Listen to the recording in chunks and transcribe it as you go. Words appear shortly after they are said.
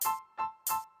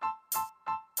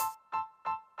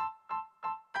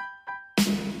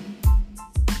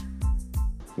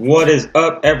What is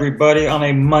up, everybody, on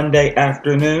a Monday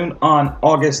afternoon on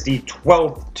August the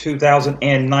 12th,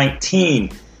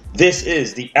 2019? This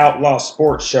is the Outlaw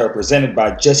Sports Show presented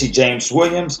by Jesse James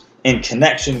Williams in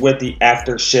connection with the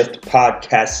After Shift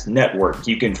Podcast Network.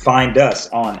 You can find us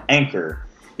on Anchor.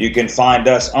 You can find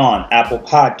us on Apple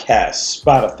Podcasts,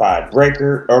 Spotify,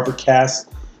 Breaker, Overcast,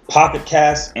 Pocket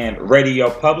Cast, and Radio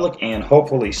Public, and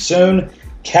hopefully soon,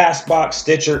 Castbox,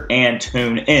 Stitcher, and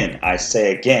TuneIn. I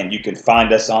say again, you can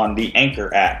find us on the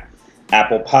Anchor app,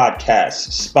 Apple Podcasts,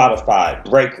 Spotify,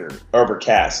 Breaker,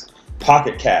 Overcast,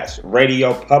 Pocket Cast,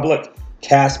 Radio Public,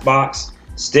 Castbox,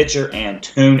 Stitcher, and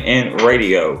TuneIn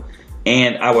Radio.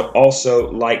 And I would also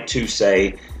like to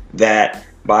say that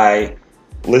by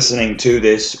listening to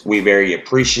this, we very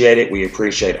appreciate it. We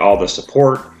appreciate all the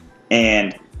support,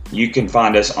 and you can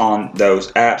find us on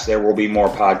those apps. There will be more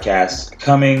podcasts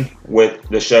coming with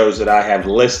the shows that I have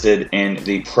listed in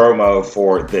the promo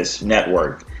for this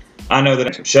network. I know that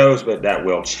there are some shows, but that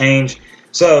will change.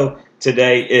 So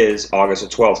today is August the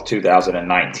 12th,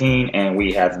 2019, and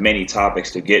we have many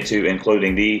topics to get to,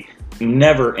 including the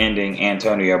never-ending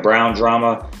Antonio Brown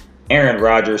drama, Aaron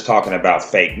Rodgers talking about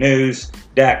fake news,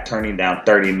 Dak turning down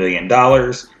 $30 million,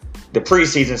 the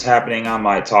preseason's happening. I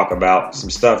might talk about some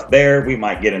stuff there. We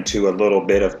might get into a little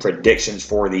bit of predictions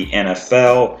for the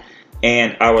NFL.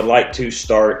 And I would like to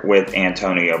start with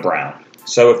Antonio Brown.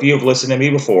 So if you've listened to me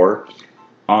before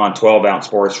on 12 Ounce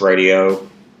Sports Radio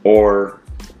or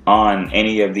on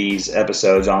any of these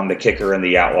episodes on The Kicker and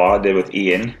the Outlaw I did with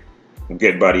Ian, a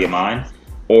good buddy of mine,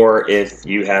 or if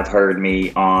you have heard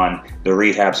me on the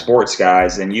Rehab Sports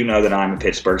Guys, then you know that I'm a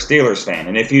Pittsburgh Steelers fan.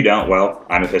 And if you don't, well,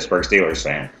 I'm a Pittsburgh Steelers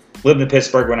fan. Lived in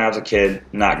Pittsburgh when I was a kid.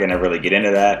 Not going to really get into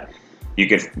that. You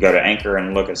could go to Anchor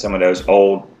and look at some of those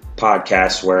old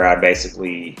podcasts where I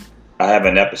have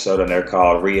an episode on there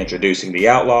called Reintroducing the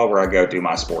Outlaw, where I go through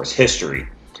my sports history.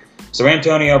 So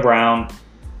Antonio Brown,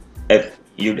 if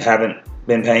you haven't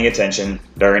been paying attention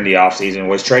during the offseason,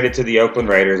 was traded to the Oakland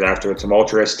Raiders after a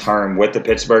tumultuous term with the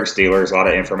Pittsburgh Steelers. A lot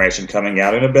of information coming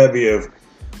out in a bevy of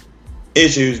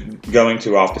issues going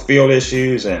to off the field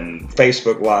issues and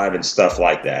Facebook Live and stuff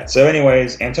like that. So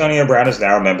anyways, Antonio Brown is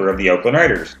now a member of the Oakland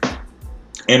Raiders.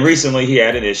 And recently he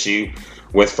had an issue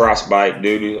with frostbite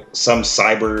due to some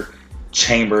cyber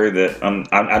chamber that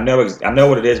I know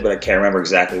what it is, but I can't remember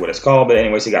exactly what it's called. But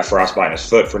anyways, he got frostbite in his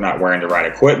foot for not wearing the right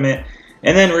equipment.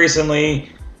 And then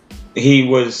recently he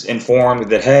was informed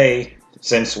that, hey,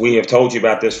 since we have told you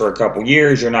about this for a couple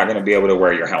years, you're not going to be able to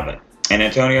wear your helmet. And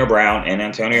Antonio Brown, in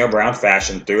Antonio Brown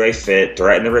fashion, threw a fit,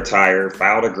 threatened to retire,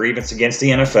 filed a grievance against the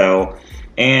NFL,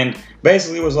 and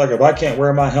basically was like, if I can't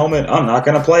wear my helmet, I'm not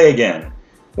going to play again.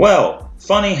 Well,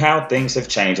 funny how things have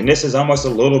changed. And this is almost a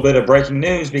little bit of breaking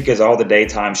news because all the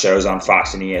daytime shows on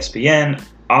Fox and ESPN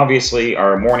obviously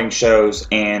are morning shows,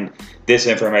 and this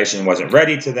information wasn't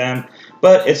ready to them,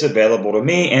 but it's available to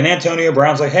me. And Antonio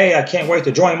Brown's like, hey, I can't wait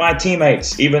to join my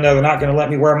teammates, even though they're not going to let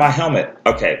me wear my helmet.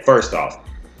 Okay, first off,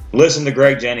 listen to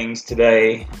Greg Jennings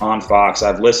today on Fox.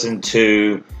 I've listened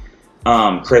to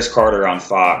Chris Carter on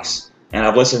Fox, and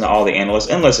I've listened to all the analysts.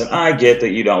 And listen, I get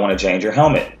that you don't want to change your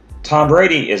helmet. Tom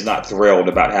Brady is not thrilled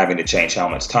about having to change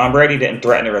helmets. Tom Brady didn't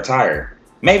threaten to retire.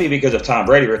 Maybe because if Tom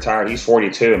Brady retired, he's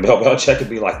 42, and Bill Belichick would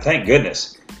be like, thank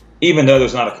goodness. Even though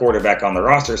there's not a quarterback on the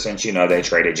roster since, they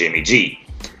traded Jimmy G.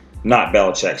 Not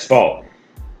Belichick's fault.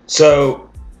 So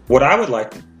what I would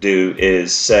like to do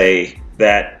is say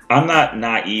that I'm not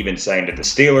naive in saying that the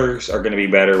Steelers are going to be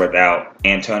better without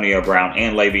Antonio Brown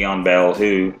and Le'Veon Bell,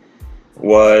 who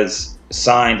was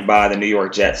signed by the New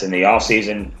York Jets in the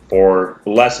offseason for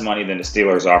less money than the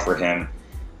Steelers offered him.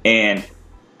 And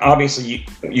obviously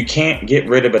you can't get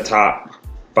rid of a top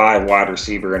 5 wide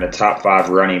receiver and a top 5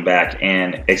 running back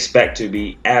and expect to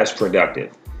be as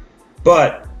productive.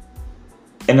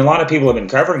 And a lot of people have been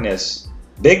covering this,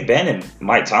 Big Ben and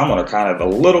Mike Tomlin are kind of a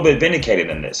little bit vindicated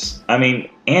in this. I mean,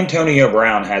 Antonio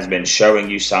Brown has been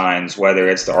showing you signs, whether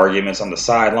it's the arguments on the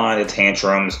sideline, the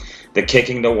tantrums, the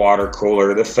kicking the water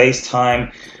cooler, the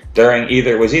FaceTime during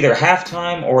either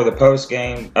halftime or the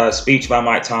post-game speech by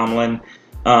Mike Tomlin.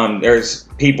 There's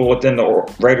people within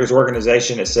the Raiders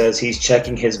organization that says he's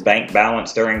checking his bank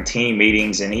balance during team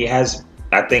meetings, and he has,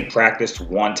 I think, practiced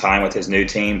one time with his new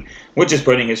team, which is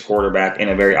putting his quarterback in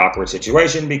a very awkward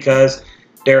situation because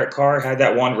Derek Carr had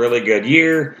that one really good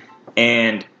year,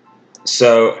 and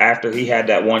so after he had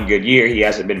that one good year, he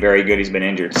hasn't been very good. He's been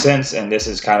injured since, and this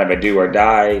is kind of a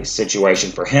do-or-die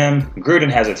situation for him.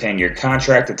 Gruden has a 10-year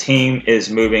contract. The team is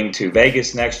moving to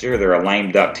Vegas next year. They're a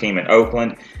lame duck team in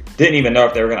Oakland. Didn't even know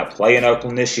if they were going to play in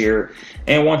Oakland this year.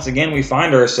 And once again, we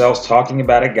find ourselves talking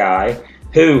about a guy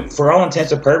who, for all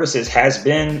intents and purposes, has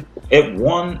been it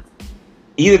won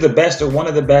either the best or one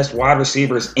of the best wide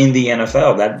receivers in the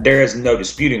NFL. That there is no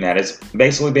disputing that. It's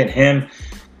basically been him,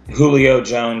 Julio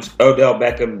Jones, Odell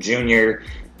Beckham Jr.,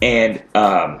 and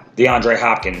DeAndre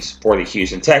Hopkins for the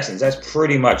Houston Texans. That's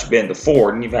pretty much been the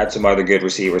four, and you've had some other good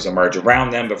receivers emerge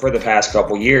around them, but for the past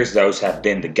couple years, those have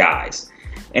been the guys.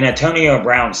 And Antonio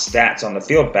Brown's stats on the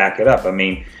field back it up. I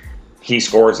mean, he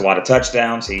scores a lot of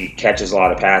touchdowns, he catches a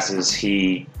lot of passes,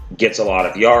 he gets a lot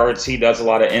of yards, he does a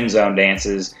lot of end zone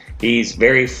dances. He's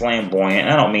very flamboyant.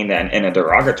 I don't mean that in a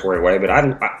derogatory way, but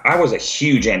I was a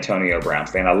huge Antonio Brown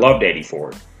fan. I loved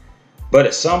 84. But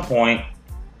at some point,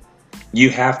 you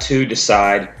have to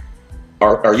decide,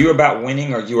 are you about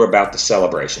winning or are you about the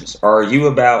celebrations? Or are you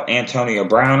about Antonio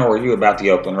Brown or are you about the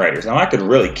Oakland Raiders? Now, I could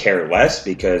really care less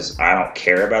because I don't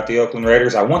care about the Oakland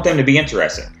Raiders. I want them to be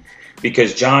interesting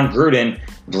because John Gruden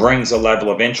brings a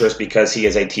level of interest because he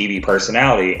is a TV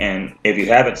personality. And if you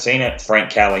haven't seen it,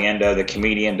 Frank Caliendo, the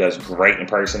comedian, does great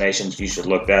impersonations. You should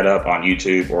look that up on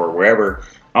YouTube or wherever.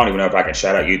 I don't even know if I can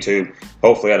shout out YouTube.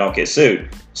 Hopefully I don't get sued.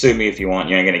 Sue me if you want.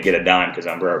 You ain't going to get a dime because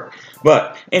I'm broke.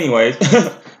 But anyways,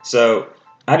 so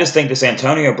I just think this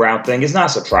Antonio Brown thing is not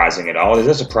surprising at all. Does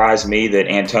it surprise me that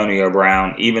Antonio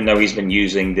Brown, even though he's been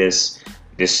using this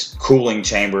cooling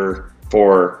chamber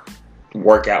for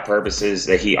workout purposes,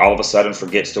 that he all of a sudden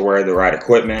forgets to wear the right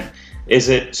equipment? Is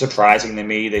it surprising to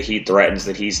me that he threatens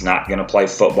that he's not going to play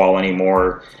football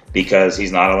anymore because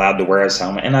he's not allowed to wear his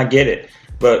helmet? And I get it.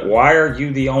 But why are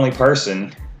you the only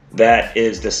person that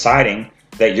is deciding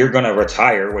that you're going to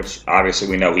retire, which obviously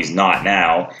we know he's not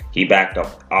now? He backed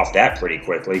off that pretty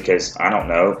quickly because, I don't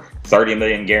know, $30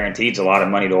 million guaranteed is a lot of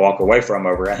money to walk away from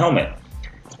over a helmet.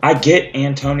 I get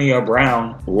Antonio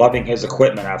Brown loving his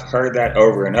equipment. I've heard that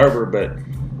over and over, but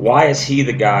why is he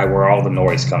the guy where all the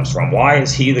noise comes from? Why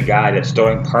is he the guy that's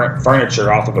throwing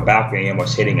furniture off of a balcony and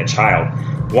was hitting a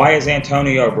child? Why is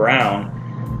Antonio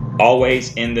Brown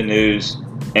always in the news?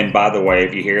 And by the way,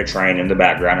 if you hear a train in the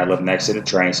background, I live next to the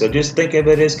train, so just think of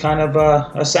it as kind of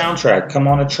a soundtrack. Come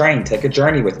on a train, take a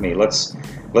journey with me. Let's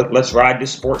ride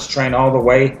this sports train all the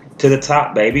way to the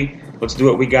top, baby. Let's do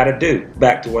what we got to do.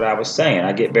 Back to what I was saying,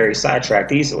 I get very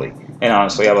sidetracked easily. And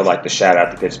honestly, I would like to shout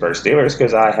out the Pittsburgh Steelers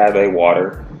because I have a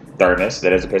water thermos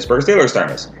that is a Pittsburgh Steelers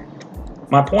thermos.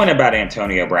 My point about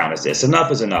Antonio Brown is this: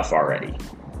 enough is enough already.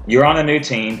 You're on a new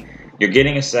team. You're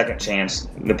getting a second chance.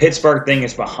 The Pittsburgh thing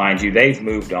is behind you. They've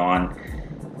moved on.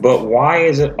 But why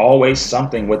is it always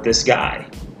something with this guy?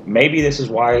 Maybe this is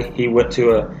why he went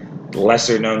to a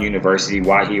lesser-known university,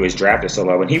 why he was drafted so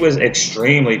low. And he was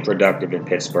extremely productive in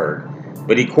Pittsburgh.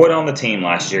 But he quit on the team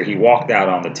last year. He walked out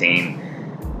on the team.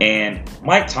 And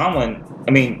Mike Tomlin,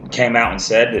 came out and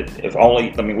said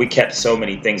that we kept so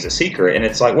many things a secret. And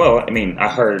it's like, well, I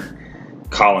heard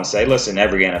Colin say, listen,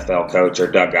 every NFL coach,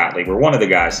 or Doug Gottlieb, or one of the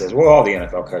guys says, well, all the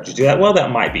NFL coaches do that. Well,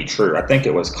 that might be true. I think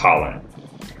it was Colin.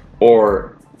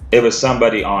 Or it was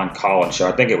somebody on Colin's show.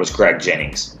 I think it was Greg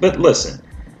Jennings. But listen,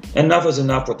 enough is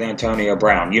enough with Antonio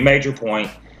Brown. You made your point,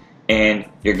 and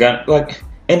you're going to,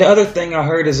 and the other thing I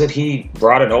heard is that he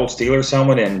brought an old Steelers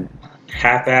helmet and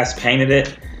half-ass painted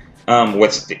it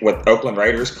with Oakland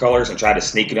Raiders colors and tried to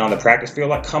sneak it on the practice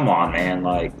field. Come on,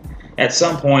 man. At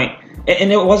some point,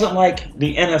 and it wasn't like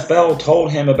the NFL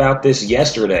told him about this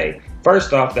yesterday.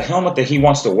 First off, the helmet that he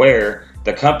wants to wear,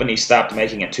 the company stopped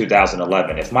making in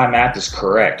 2011. If my math is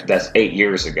correct, that's 8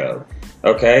 years ago.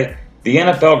 Okay? The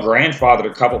NFL grandfathered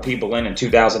a couple people in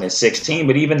 2016,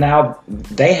 but even now,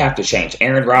 they have to change.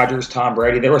 Aaron Rodgers, Tom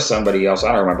Brady, there was somebody else,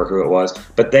 I don't remember who it was,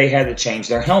 but they had to change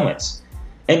their helmets.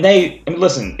 And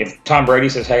listen, if Tom Brady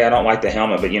says, hey, I don't like the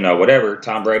helmet, but whatever,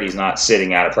 Tom Brady's not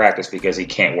sitting out of practice because he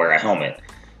can't wear a helmet.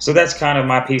 So that's kind of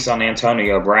my piece on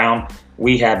Antonio Brown.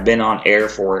 We have been on air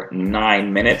for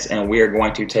 9 minutes, and we are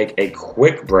going to take a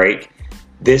quick break.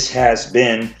 This has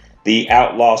been the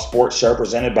Outlaw Sports Show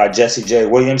presented by Jesse J.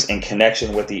 Williams in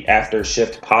connection with the After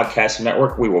Shift Podcast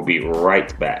Network. We will be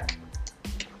right back.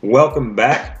 Welcome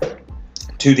back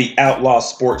to the Outlaw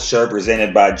Sports Show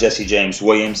presented by Jesse James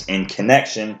Williams in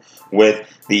connection with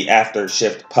the After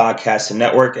Shift Podcast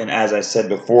Network. And as I said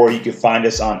before, you can find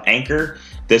us on Anchor.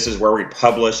 This is where we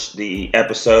publish the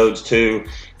episodes to.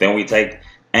 Then we take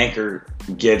Anchor,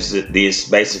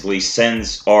 basically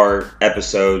sends our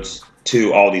episodes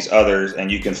to all these others, and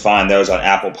you can find those on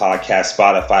Apple Podcasts,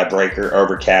 Spotify, Breaker,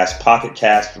 Overcast, Pocket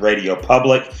Cast, Radio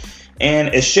Public, and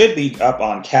it should be up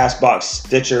on CastBox,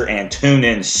 Stitcher, and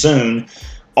TuneIn soon.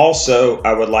 Also,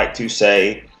 I would like to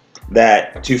say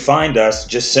that to find us,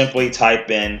 just simply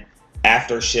type in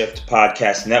After Shift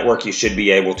Podcast Network. You should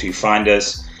be able to find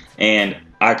us. And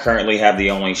I currently have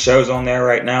the only shows on there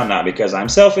right now, not because I'm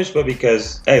selfish, but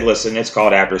because, hey, listen, it's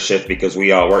called After Shift because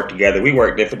we all work together. We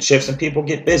work different shifts and people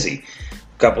get busy.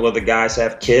 A couple of the guys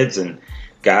have kids and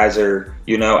guys are,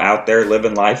 out there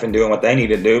living life and doing what they need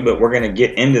to do, but we're going to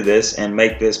get into this and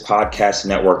make this podcast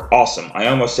network awesome. I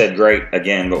almost said great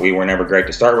again, but we were never great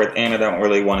to start with, and I don't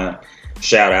really want to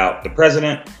shout out the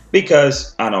president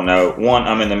because, I don't know, one,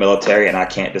 I'm in the military and I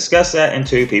can't discuss that, and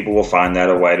two, people will find that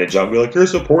a way to jump, be like, you're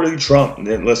supporting Trump. And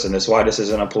then listen, that's why this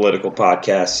isn't a political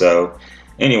podcast, so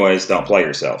anyways, don't play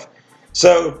yourself.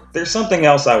 So there's something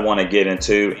else I want to get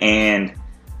into, and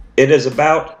it is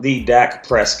about the Dak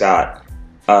Prescott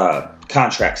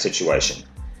contract situation.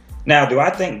 Now, do I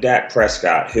think Dak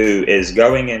Prescott, who is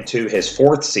going into his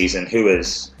fourth season, who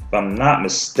is, if I'm not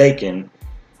mistaken,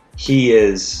 he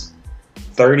is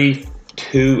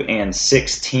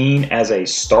 32-16 as a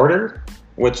starter,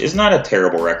 which is not a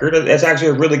terrible record. It's actually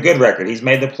a really good record. He's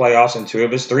made the playoffs in 2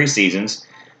 of his 3 seasons.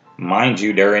 Mind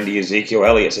you, during the Ezekiel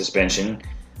Elliott suspension,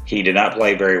 he did not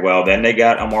play very well. Then they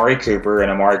got Amari Cooper, and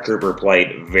Amari Cooper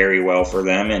played very well for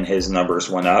them, and his numbers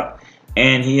went up.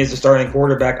 And he is a starting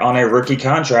quarterback on a rookie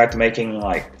contract making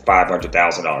like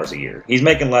 $500,000 a year. He's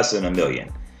making less than $1 million.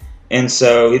 And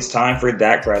so it's time for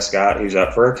Dak Prescott, who's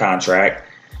up for a contract,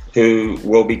 who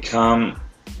will become,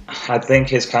 I think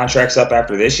his contract's up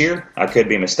after this year. I could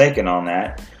be mistaken on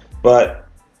that. But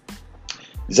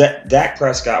Dak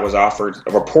Prescott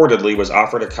reportedly was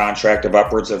offered a contract of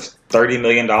upwards of $30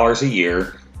 million a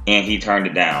year, and he turned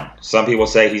it down. Some people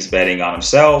say he's betting on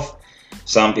himself.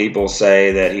 Some people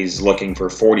say that he's looking for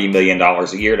 $40 million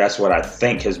a year. That's what I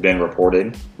think has been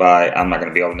reported by, I'm not going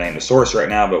to be able to name the source right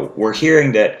now, but we're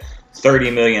hearing that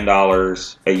 $30 million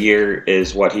a year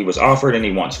is what he was offered, and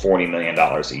he wants $40 million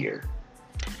a year.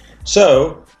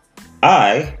 So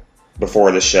I,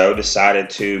 before the show, decided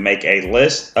to make a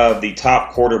list of the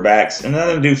top quarterbacks, and then I'm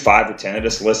going to do 5 to 10. I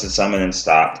just listed some and then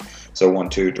stopped. So 1,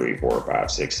 2, 3, 4,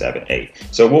 5, 6, 7, 8.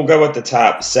 So we'll go with the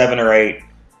top 7 or 8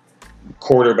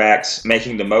 quarterbacks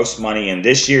making the most money in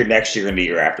this year, next year, and the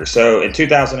year after. So in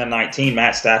 2019,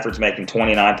 Matt Stafford's making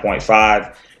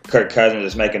 29.5. Kirk Cousins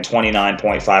is making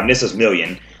 29.5. And this is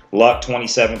million. Luck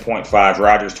 27.5.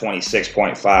 Rodgers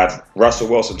 26.5. Russell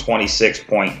Wilson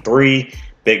 26.3.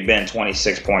 Big Ben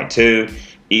 26.2.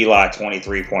 Eli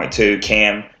 23.2.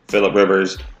 Cam, Phillip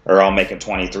Rivers are all making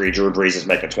 23. Drew Brees is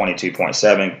making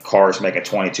 22.7. Carr's making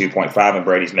 22.5. And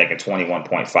Brady's making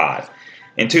 21.5.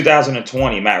 In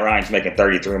 2020, Matt Ryan's making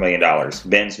 $33 million.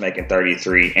 Ben's making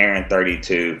 $33. Aaron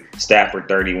 $32. Stafford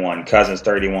 $31. Cousins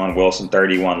 $31. Wilson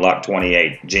 $31. Luck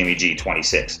 $28. Jimmy G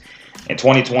 $26. In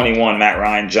 2021, Matt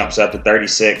Ryan jumps up to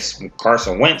 $36.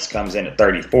 Carson Wentz comes in at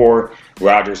 $34.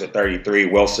 Rodgers at $33.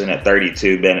 Wilson at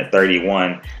 $32. Ben at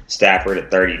 $31. Stafford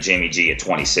at $30. Jimmy G at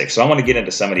 $26. So I want to get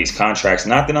into some of these contracts.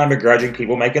 Not that I'm begrudging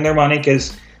people making their money,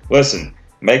 because, listen,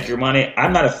 make your money.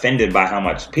 I'm not offended by how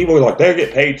much. People are like, they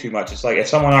get paid too much. It's like, if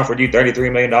someone offered you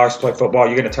 $33 million to play football,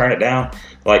 you're going to turn it down?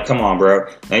 Like, come on, bro.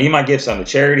 Now, you might give some to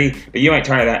charity, but you ain't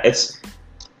turning it down.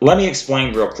 Let me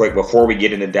explain real quick before we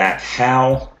get into that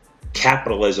how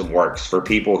capitalism works for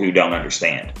people who don't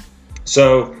understand.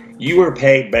 So you are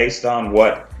paid based on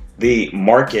what the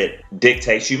market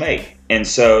dictates you make. And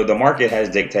so the market has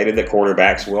dictated that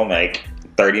quarterbacks will make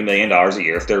 $30 million a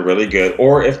year if they're really good,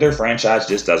 or if their franchise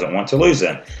just doesn't want to lose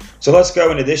them. So let's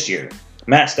go into this year.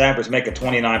 Matt Stafford's making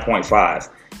 29.5.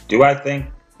 Do I think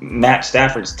Matt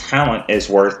Stafford's talent is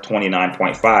worth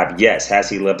 29.5? Yes. Has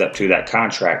he lived up to that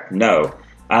contract? No.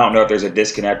 I don't know if there's a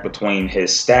disconnect between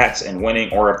his stats and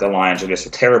winning, or if the Lions are just a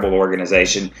terrible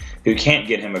organization who can't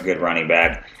get him a good running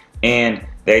back, and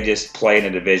they just play in a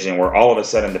division where all of a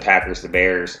sudden the Packers, the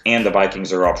Bears, and the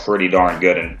Vikings are all pretty darn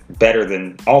good, and better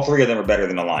than, all 3 of them are better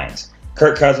than the Lions.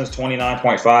 Kirk Cousins,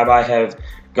 29.5. I have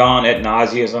gone ad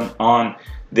nauseum on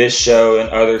this show and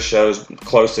other shows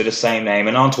close to the same name,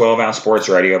 and on 12 Ounce Sports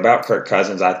Radio about Kirk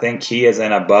Cousins. I think he is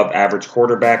an above average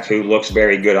quarterback who looks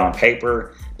very good on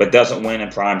paper, but doesn't win in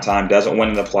prime time, doesn't win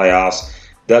in the playoffs,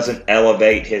 doesn't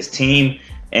elevate his team.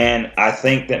 And I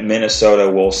think that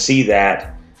Minnesota will see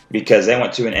that, because they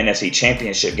went to an NFC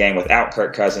Championship game without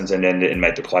Kirk Cousins and then didn't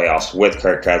make the playoffs with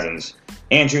Kirk Cousins.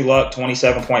 Andrew Luck,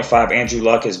 27.5. Andrew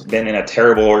Luck has been in a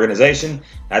terrible organization.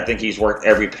 I think he's worth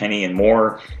every penny and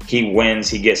more. He wins.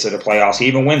 He gets to the playoffs. He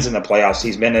even wins in the playoffs.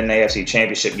 He's been in an AFC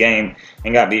Championship game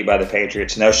and got beat by the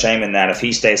Patriots. No shame in that. If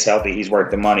he stays healthy, he's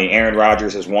worth the money. Aaron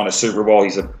Rodgers has won a Super Bowl.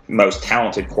 He's the most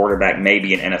talented quarterback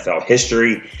maybe in NFL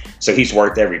history, so he's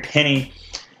worth every penny.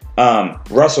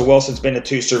 Russell Wilson's been to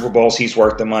 2 Super Bowls. He's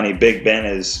worth the money. Big Ben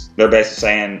they're basically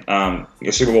saying,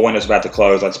 your Super Bowl window's about to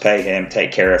close. Let's pay him.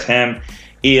 Take care of him.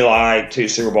 Eli, 2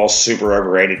 Super Bowls, super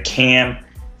overrated. Cam,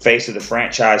 face of the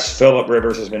franchise. Phillip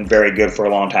Rivers has been very good for a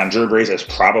long time. Drew Brees is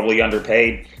probably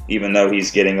underpaid, even though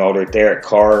he's getting older. Derek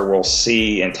Carr, we'll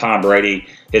see, and Tom Brady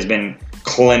has been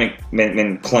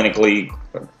clinically,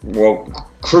 well,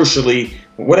 crucially,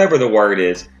 whatever the word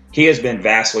is, he has been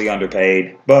vastly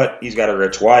underpaid, but he's got a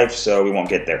rich wife, so we won't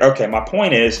get there. Okay, my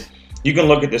point is, you can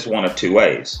look at this one of two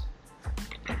ways.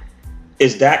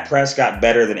 Is Dak Prescott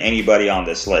better than anybody on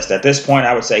this list? At this point,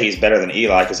 I would say he's better than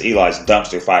Eli because Eli's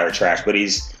dumpster fire trash, but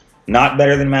he's not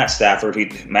better than Matt Stafford.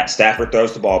 Matt Stafford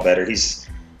throws the ball better. He's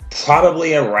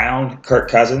probably around Kirk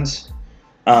Cousins.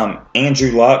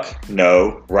 Andrew Luck,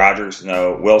 no. Rodgers,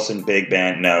 no. Wilson, Big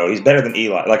Ben, no. He's better than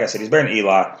Eli. Like I said, he's better than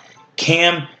Eli.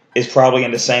 Cam is probably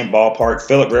in the same ballpark.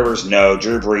 Phillip Rivers, no.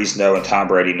 Drew Brees, no. And Tom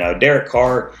Brady, no. Derek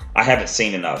Carr, I haven't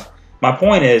seen enough. My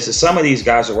point is some of these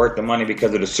guys are worth the money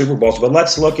because of the Super Bowls, but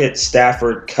let's look at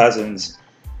Stafford, Cousins,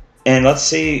 and let's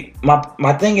see.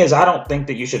 My thing is I don't think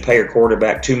that you should pay your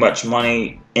quarterback too much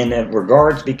money in that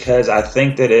regards because I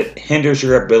think that it hinders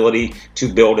your ability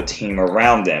to build a team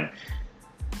around them.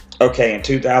 Okay, in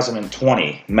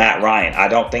 2020, Matt Ryan, I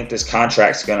don't think this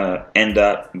contract's going to end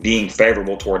up being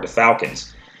favorable toward the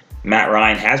Falcons. Matt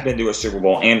Ryan has been to a Super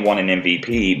Bowl and won an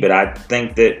MVP, but I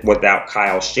think that without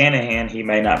Kyle Shanahan, he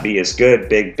may not be as good.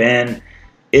 Big Ben,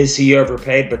 is he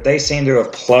overpaid? But they seem to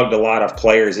have plugged a lot of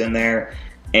players in there,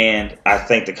 and I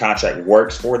think the contract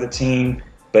works for the team.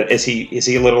 But is he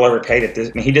a little overpaid at this?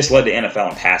 I mean, he just led the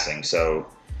NFL in passing, so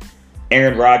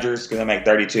Aaron Rodgers is going to make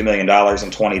 $32 million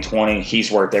in 2020.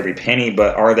 He's worth every penny,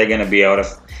 but are they going to be able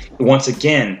to, once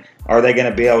again, are they going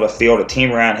to be able to field a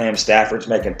team around him? Stafford's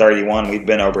making 31. We've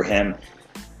been over him.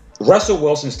 Russell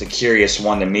Wilson's the curious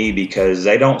one to me because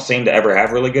they don't seem to ever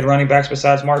have really good running backs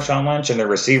besides Marshawn Lynch, and their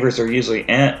receivers are usually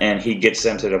and he gets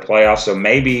them to the playoffs, so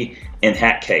maybe in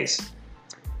that case.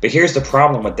 But here's the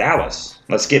problem with Dallas.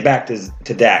 Let's get back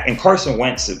to Dak. And Carson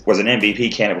Wentz was an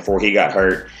MVP candidate before he got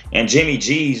hurt. And Jimmy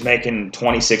G's making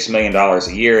 $26 million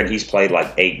a year, and he's played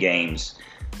like 8 games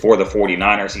for the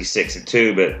 49ers. He's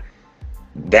 6-2, but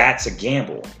that's a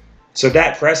gamble. So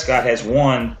Dak Prescott has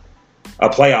won a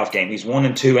playoff game. He's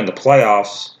 1-2 in the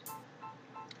playoffs.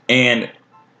 And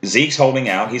Zeke's holding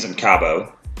out. He's in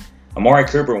Cabo. Amari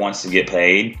Cooper wants to get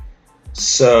paid.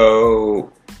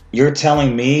 So you're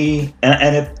telling me,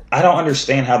 I don't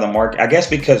understand how the market, I guess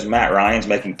because Matt Ryan's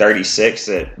making 36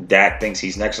 that Dak thinks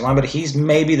he's next in line, but he's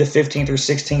maybe the 15th or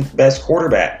 16th best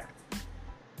quarterback.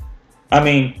 I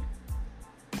mean,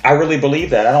 I really believe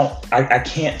that. I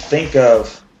can't think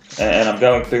of, and I'm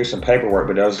going through some paperwork,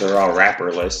 but those are all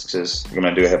rapper lists because I'm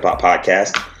going to do a hip-hop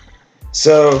podcast.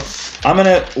 So I'm going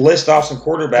to list off some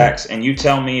quarterbacks, and you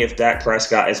tell me if Dak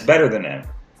Prescott is better than them.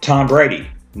 Tom Brady,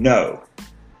 no.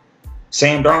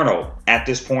 Sam Darnold, at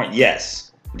this point,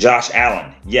 yes. Josh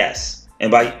Allen, yes.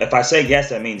 And if I say yes,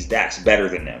 that means Dak's better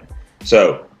than them.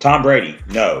 So Tom Brady,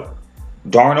 no.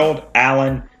 Darnold,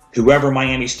 Allen, whoever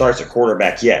Miami starts at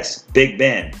quarterback, yes. Big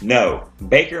Ben, no.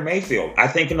 Baker Mayfield, I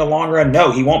think in the long run,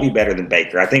 no, he won't be better than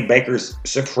Baker. I think Baker's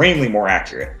supremely more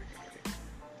accurate.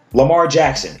 Lamar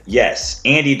Jackson, yes.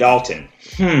 Andy Dalton,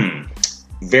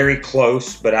 very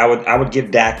close, but I would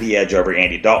give Dak the edge over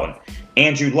Andy Dalton.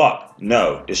 Andrew Luck,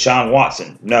 no. Deshaun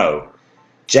Watson, no.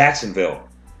 Jacksonville,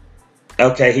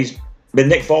 okay, but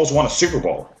Nick Foles won a Super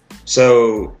Bowl.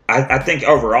 So I think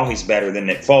overall he's better than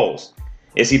Nick Foles.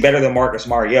 Is he better than Marcus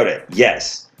Mariota?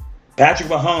 Yes. Patrick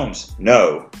Mahomes?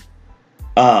 No.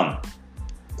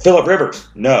 Phillip Rivers?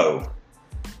 No.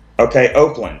 Okay,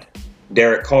 Oakland.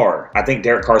 Derek Carr. I think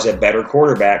Derek Carr's a better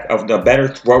quarterback, a better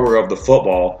thrower of the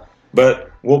football,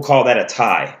 but we'll call that a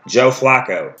tie. Joe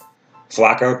Flacco.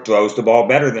 Flacco throws the ball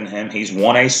better than him. He's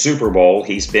won a Super Bowl.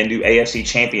 He's been to AFC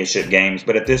Championship games,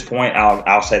 but at this point,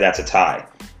 I'll say that's a tie.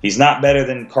 He's not better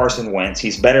than Carson Wentz.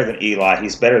 He's better than Eli.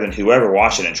 He's better than whoever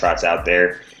Washington trots out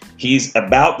there. He's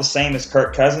about the same as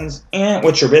Kirk Cousins. And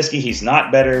with Trubisky, he's not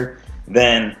better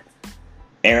than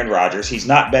Aaron Rodgers. He's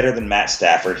not better than Matt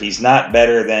Stafford. He's not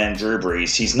better than Drew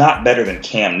Brees. He's not better than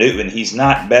Cam Newton. He's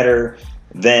not better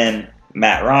than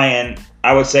Matt Ryan.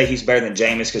 I would say he's better than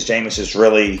Jameis because Jameis is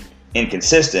really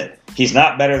inconsistent. He's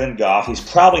not better than Goff. He's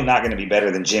probably not going to be better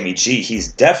than Jimmy G.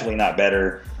 He's definitely not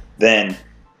better than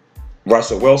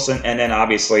Russell Wilson. And then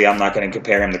obviously I'm not going to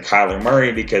compare him to Kyler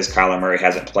Murray because Kyler Murray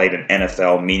hasn't played an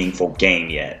NFL meaningful game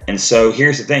yet. And so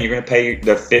here's the thing. You're going to pay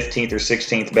the 15th or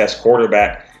 16th best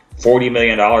quarterback $40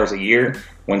 million a year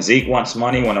when Zeke wants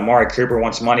money, when Amari Cooper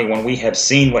wants money, when we have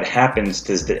seen what happens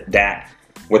to Dak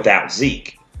without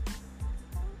Zeke.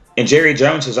 And Jerry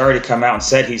Jones has already come out and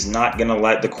said he's not going to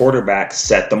let the quarterback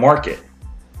set the market.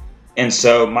 And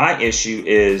so my issue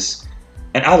is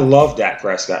And I love Dak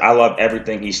Prescott. I love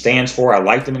everything he stands for. I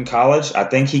liked him in college. I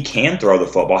think he can throw the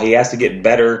football. He has to get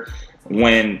better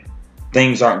when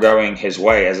things aren't going his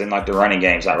way, as in like the running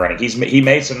game's not running. He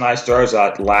made some nice throws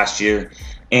last year,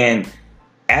 and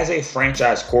as a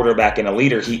franchise quarterback and a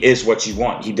leader, he is what you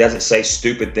want. He doesn't say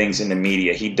stupid things in the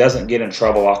media. He doesn't get in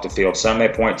trouble off the field. Some may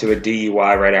point to a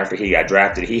DUI right after he got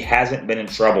drafted. He hasn't been in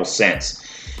trouble since.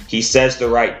 He says the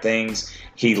right things.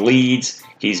 He leads.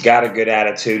 He's got a good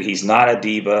attitude. He's not a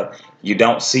diva. You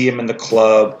don't see him in the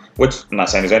club, which I'm not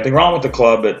saying there's anything wrong with the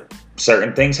club, but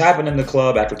certain things happen in the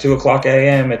club after 2 o'clock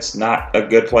a.m. It's not a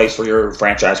good place for your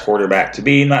franchise quarterback to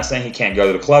be. I'm not saying he can't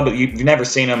go to the club, but you've never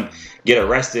seen him get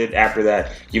arrested after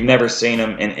that. You've never seen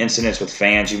him in incidents with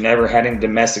fans. You've never had any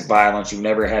domestic violence. You've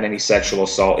never had any sexual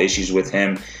assault issues with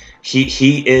him.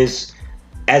 He is,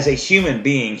 as a human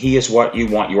being, he is what you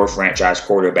want your franchise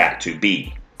quarterback to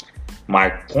be. My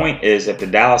point is, if the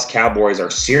Dallas Cowboys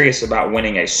are serious about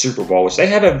winning a Super Bowl, which they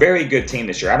have a very good team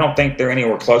this year, I don't think they're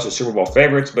anywhere close to Super Bowl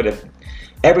favorites, but if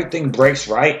everything breaks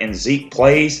right and Zeke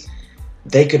plays,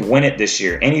 they could win it this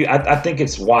year. And I think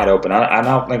it's wide open. I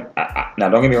don't think. Now,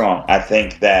 don't get me wrong. I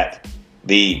think that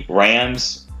the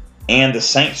Rams and the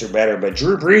Saints are better, but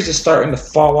Drew Brees is starting to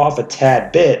fall off a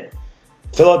tad bit.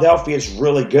 Philadelphia is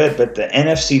really good, but the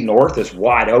NFC North is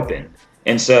wide open.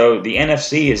 And so the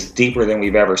NFC is deeper than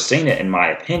we've ever seen it, in my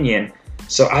opinion.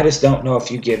 So I just don't know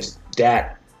if you give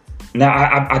Dak.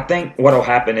 Now, I think what will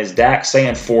happen is Dak's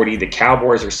saying 40. The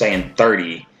Cowboys are saying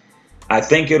 30. I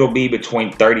think it'll be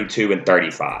between 32 and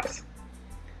 35.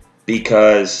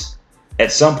 Because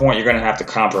at some point you're going to have to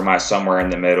compromise somewhere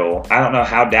in the middle. I don't know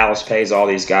how Dallas pays all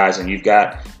these guys, and you've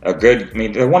got a good – I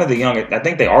mean, they're one of the youngest – I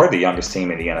think they are the youngest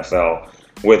team in the NFL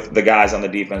with the guys on the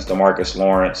defense, DeMarcus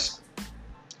Lawrence,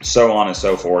 so on and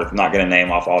so forth. I'm not going to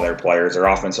name off all their players. Their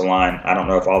offensive line, I don't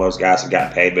know if all those guys have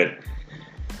gotten paid, but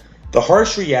the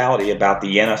harsh reality about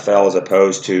the NFL as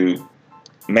opposed to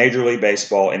Major League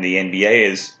Baseball and the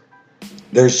NBA is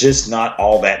there's just not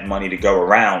all that money to go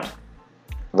around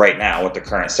right now with the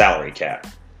current salary cap.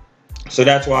 So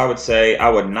that's why I would say I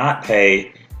would not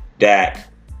pay Dak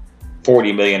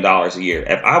 $40 million a year.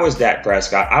 If I was Dak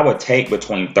Prescott, I would take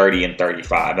between 30 and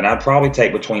 35, and I'd probably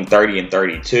take between 30 and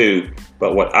 32,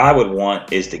 but what I would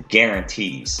want is the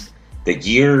guarantees, the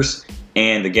years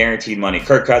and the guaranteed money.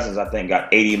 Kirk Cousins, I think,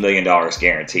 got $80 million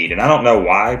guaranteed, and I don't know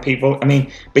why people,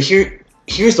 but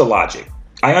here's the logic.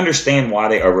 I understand why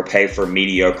they overpay for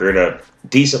mediocre to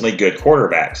decently good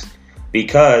quarterbacks,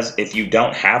 because if you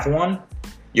don't have one,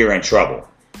 you're in trouble.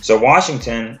 So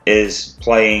Washington is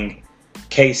playing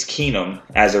Case Keenum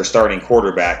as their starting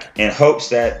quarterback in hopes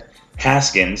that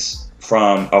Haskins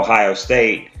from Ohio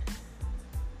State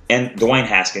and Dwayne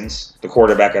Haskins, the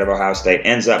quarterback out of Ohio State,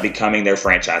 ends up becoming their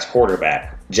franchise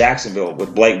quarterback. Jacksonville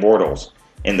with Blake Bortles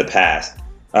in the past.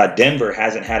 Denver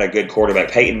hasn't had a good quarterback.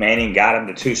 Peyton Manning got him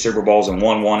to 2 Super Bowls and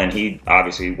won one, and he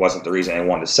obviously wasn't the reason they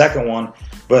won the second one.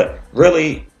 But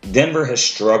really, Denver has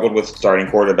struggled with starting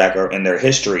quarterback in their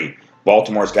history.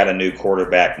 Baltimore's got a new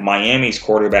quarterback. Miami's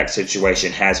quarterback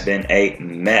situation has been a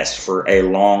mess for a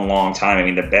long, long time. I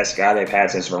mean, the best guy they've had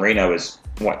since Marino is,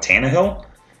 Tannehill?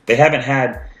 They haven't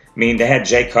had, they had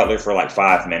Jay Cutler for like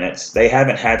 5 minutes. They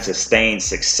haven't had sustained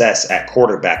success at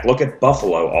quarterback. Look at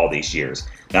Buffalo all these years.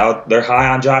 Now they're high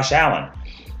on Josh Allen.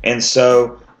 And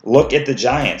so look at the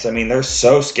Giants. They're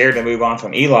so scared to move on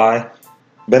from Eli,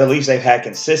 but at least they've had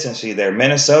consistency there.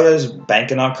 Minnesota's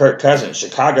banking on Kirk Cousins.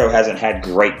 Chicago hasn't had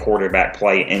great quarterback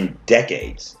play in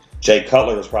decades. Jay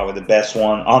Cutler was probably the best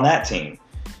one on that team.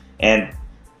 And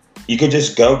you could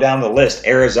just go down the list.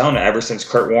 Arizona, ever since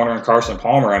Kurt Warner and Carson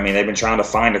Palmer, they've been trying to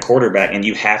find a quarterback, and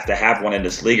you have to have one in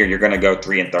this league, or you're going to go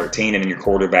 3-13, and then your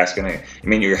quarterback's going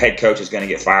to, your head coach is going to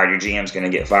get fired, your GM's going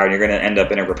to get fired. You're going to end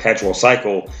up in a perpetual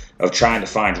cycle of trying to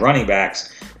find trying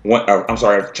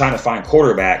to find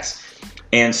quarterbacks.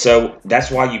 And so that's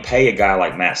why you pay a guy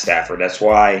like Matt Stafford. That's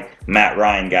why Matt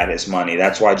Ryan got his money.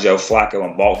 That's why Joe Flacco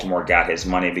in Baltimore got his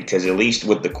money, because at least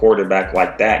with the quarterback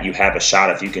like that, you have a shot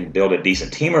if you can build a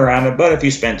decent team around him. But if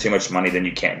you spend too much money, then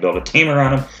you can't build a team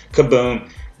around him. Kaboom,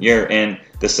 you're in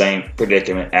the same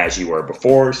predicament as you were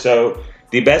before. So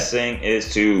the best thing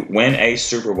is to win a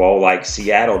Super Bowl like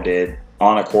Seattle did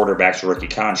on a quarterback's rookie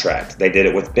contract. They did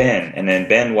it with Ben, and then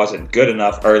Ben wasn't good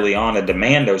enough early on to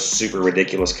demand those super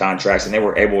ridiculous contracts, and they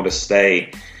were able to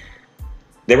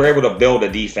build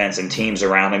a defense and teams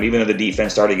around him. Even though the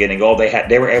defense started getting old,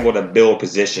 they were able to build up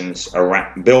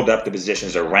the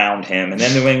positions around him. And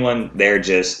then New England, they're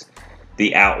just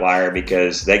the outlier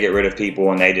because they get rid of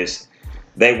people, and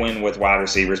they win with wide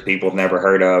receivers people have never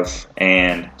heard of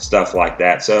and stuff like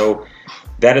that. So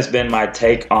that has been my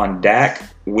take on Dak.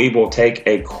 we will take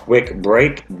a quick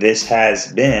break. This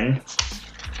has been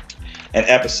an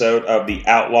episode of the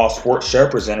Outlaw Sports Show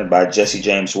presented by Jesse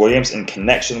James Williams in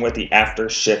connection with the After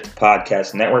Shift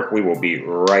Podcast Network. We will be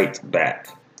right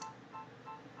back.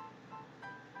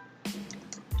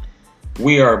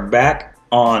 We are back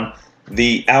on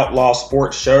the Outlaw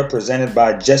Sports Show presented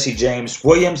by Jesse James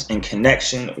Williams in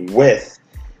connection with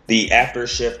the After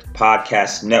Shift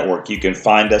Podcast Network. You can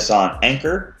find us on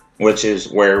Anchor, which is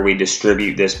where we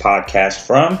distribute this podcast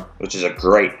from, which is a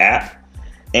great app.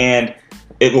 And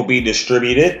it will be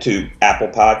distributed to Apple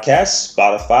Podcasts,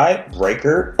 Spotify,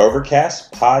 Breaker,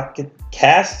 Overcast,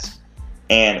 Podcasts,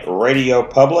 and Radio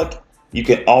Public. You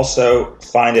can also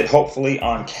find it hopefully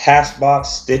on Castbox,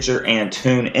 Stitcher, and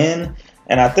TuneIn.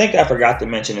 And I think I forgot to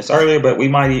mention this earlier, but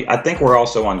I think we're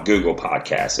also on Google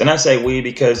Podcasts. And I say we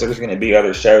because there's going to be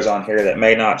other shows on here that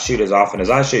may not shoot as often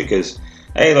as I shoot because,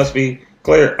 hey, let's be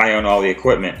clear, I own all the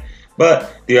equipment.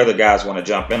 But the other guys want to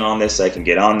jump in on this, they can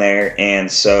get on there. And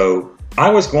so I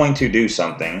was going to do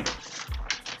something.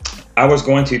 I was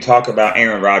going to talk about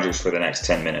Aaron Rodgers for the next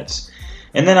 10 minutes.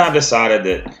 And then I decided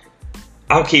that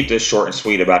I'll keep this short and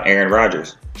sweet about Aaron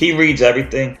Rodgers. He reads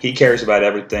everything. He cares about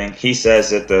everything. He says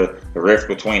that the rift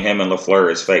between him and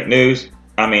LaFleur is fake news.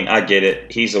 I mean, I get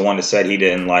it. He's the one that said he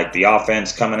didn't like the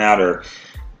offense coming out, or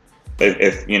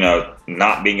if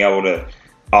not being able to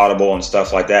audible and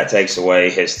stuff like that takes away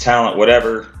his talent,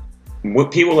 whatever.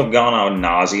 What people have gone on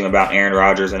nauseam about Aaron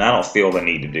Rodgers, and I don't feel the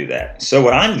need to do that. So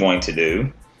what I'm going to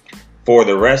do for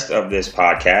the rest of this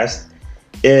podcast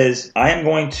is I am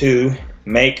going to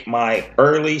make my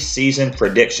early season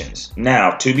predictions.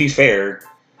 Now, to be fair,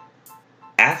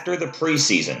 after the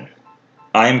preseason,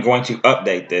 I am going to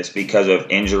update this because of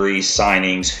injuries,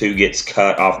 signings, who gets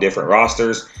cut off different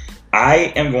rosters.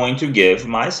 I am going to give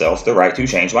myself the right to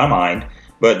change my mind,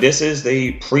 but this is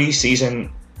the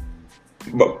preseason,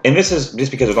 and this is just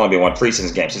because there's only been one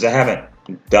preseason game, since I haven't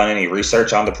done any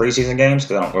research on the preseason games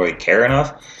because I don't really care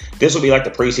enough. This will be like the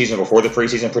preseason before the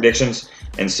preseason predictions.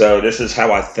 And so this is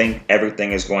how I think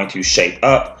everything is going to shape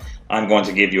up. I'm going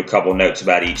to give you a couple notes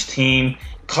about each team.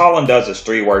 Colin does his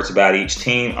 3 words about each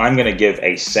team. I'm going to give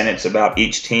a sentence about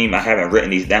each team. I haven't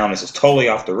written these down. This is totally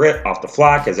off the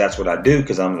fly, because that's what I do,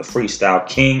 because I'm the freestyle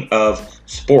king of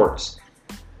sports.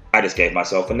 I just gave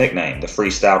myself a nickname, the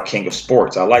freestyle king of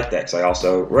sports. I like that because I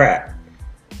also rap.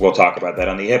 We'll talk about that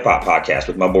on the Hip Hop Podcast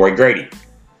with my boy Grady.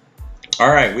 All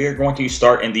right, we are going to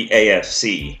start in the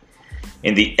AFC.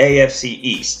 In the AFC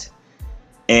East.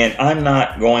 And I'm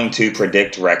not going to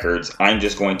predict records. I'm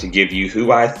just going to give you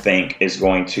who I think is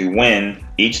going to win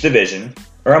each division.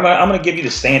 Or I'm going to give you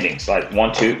the standings, like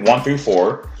 1 through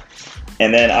 4.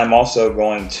 And then I'm also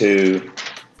going to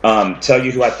tell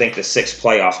you who I think the 6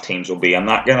 playoff teams will be. I'm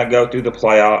not going to go through the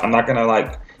playoff. I'm not going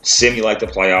to simulate the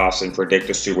playoffs and predict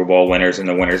the Super Bowl winners and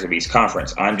the winners of each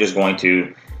conference. I'm just going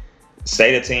to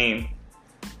say the team.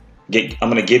 I'm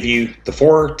going to give you the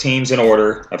 4 teams in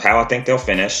order of how I think they'll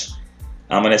finish.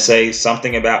 I'm going to say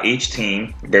something about each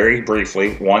team very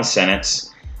briefly, 1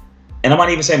 sentence. And I might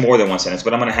even say more than 1 sentence,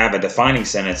 but I'm going to have a defining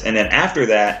sentence. And then after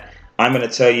that, I'm going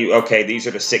to tell you, okay, these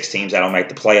are the 6 teams that will make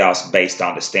the playoffs based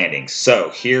on the standings. So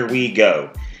here we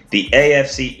go. The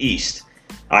AFC East.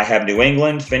 I have New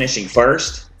England finishing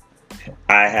first.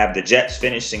 I have the Jets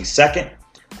finishing second.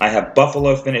 I have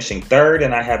Buffalo finishing third.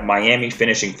 And I have Miami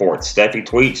finishing fourth. Steffi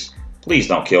tweets, please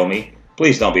don't kill me.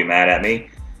 Please don't be mad at me.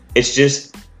 It's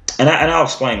just, and I'll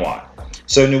explain why.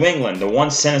 So New England, the 1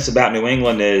 sentence about New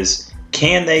England is,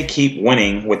 can they keep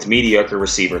winning with mediocre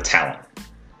receiver talent?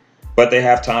 But they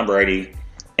have Tom Brady,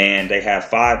 and they have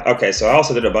 5. Okay, so I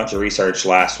also did a bunch of research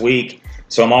last week.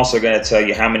 So I'm also going to tell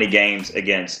you how many games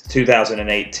against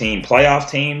 2018 playoff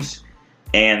teams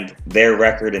and their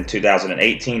record in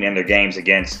 2018 and their games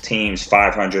against teams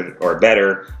 500 or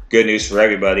better. Good news for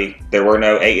everybody. There were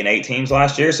no 8-8 teams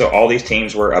last year, so all these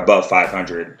teams were above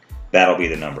 500. That'll be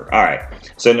the number. All right.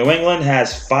 So New England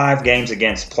has 5 games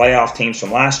against playoff teams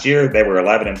from last year. They were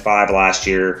 11-5 last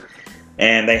year.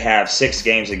 And they have 6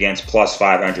 games against plus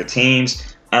 500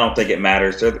 teams. I don't think it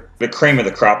matters. They're the cream of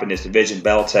the crop in this division.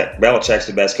 Belichick's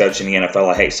the best coach in the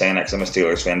NFL. I hate saying that because I'm a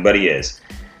Steelers fan, but he is.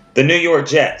 The New York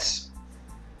Jets.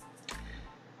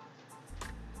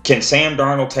 Can Sam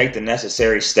Darnold take the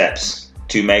necessary steps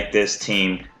to make this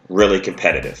team really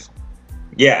competitive?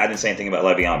 Yeah, I didn't say anything about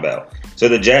Le'Veon Bell. So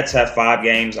the Jets have 5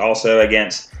 games also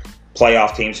against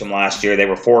playoff teams from last year. They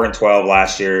were 4-12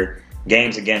 last year.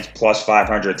 Games against plus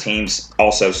 500 teams,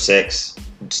 also 6.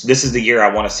 This is the year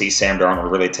I want to see Sam Darnold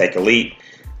really take a leap.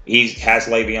 He has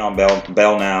Le'Veon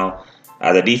Bell now.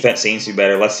 The defense seems to be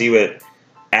better. Let's see what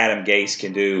Adam Gase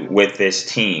can do with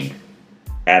this team.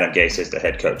 Adam Gase is the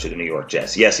head coach of the New York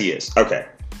Jets. Yes, he is. Okay.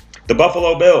 The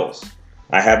Buffalo Bills.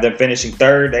 I have them finishing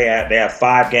third. They have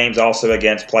 5 games also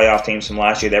against playoff teams from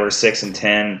last year. They were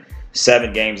 6-10,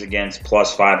 7 games against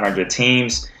plus 500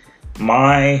 teams.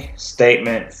 My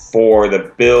statement for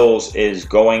the Bills is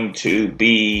going to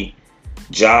be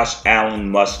Josh Allen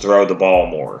must throw the ball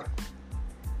more.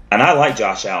 And I like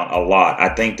Josh Allen a lot.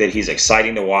 I think that he's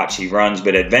exciting to watch. He runs,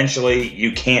 but eventually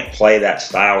you can't play that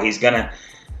style. He's gonna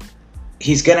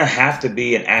have to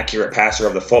be an accurate passer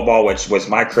of the football, which was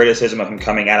my criticism of him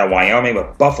coming out of Wyoming.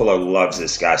 But Buffalo loves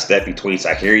this guy. Steffi tweets,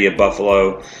 "I hear you,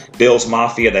 Buffalo. Bills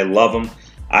Mafia, they love him.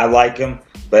 I like him,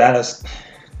 but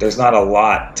there's not a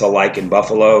lot to like in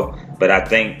Buffalo. But I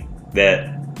think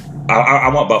that I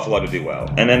want Buffalo to do well."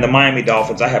 And then the Miami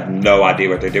Dolphins, I have no idea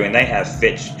what they're doing. They have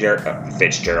Fitzgerald.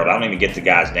 I don't even get the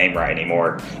guy's name right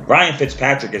anymore. Ryan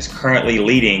Fitzpatrick is currently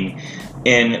leading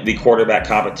in the quarterback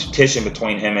competition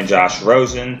between him and Josh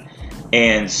Rosen.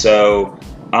 And so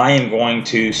I am going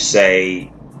to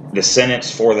say the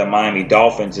sentence for the Miami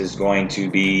Dolphins is going to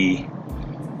be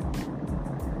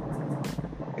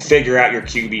figure out your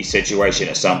QB situation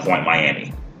at some point,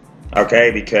 Miami.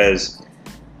 Okay? Because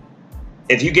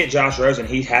if you get Josh Rosen,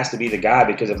 he has to be the guy,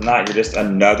 because if not, you're just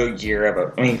another year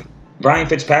of Ryan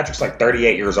Fitzpatrick's like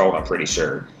 38 years old, I'm pretty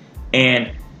sure.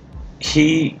 And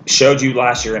he showed you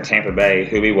last year in Tampa Bay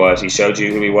who he was. He showed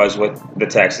you who he was with the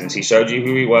Texans. He showed you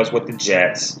who he was with the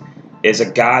Jets. Is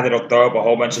a guy that'll throw up a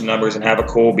whole bunch of numbers and have a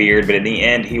cool beard, but in the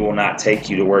end, he will not take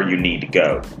you to where you need to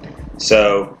go.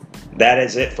 So that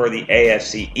is it for the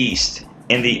AFC East.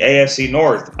 In the AFC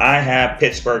North, I have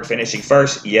Pittsburgh finishing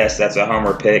first. Yes, that's a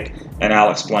homer pick, and I'll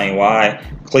explain why.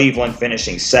 Cleveland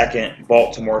finishing second,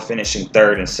 Baltimore finishing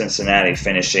third, and Cincinnati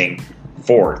finishing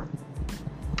fourth.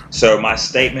 So my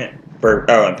statement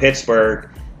and Pittsburgh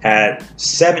had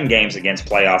 7 games against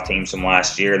playoff teams from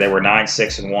last year. They were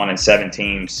 9-6-1 and 7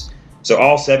 teams. So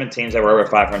all 7 teams that were over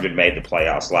 500 made the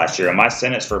playoffs last year. And my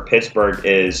sentence for Pittsburgh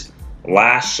is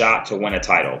last shot to win a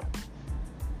title.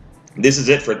 This is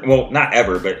it for, well, not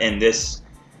ever, but in this,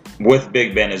 with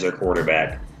Big Ben as their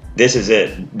quarterback. This is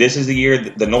it. This is the year.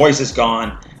 The noise is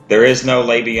gone. There is no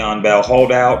Le'Veon Bell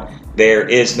holdout. There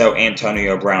is no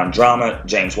Antonio Brown drama.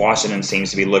 James Washington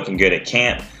seems to be looking good at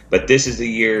camp. But this is the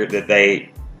year that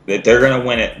they're going to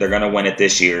win it. They're going to win it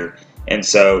this year. And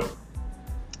so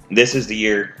this is the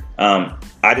year.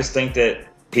 I just think that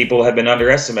people have been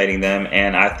underestimating them,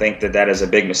 and I think that is a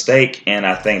big mistake, and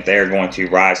I think they are going to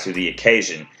rise to the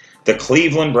occasion. The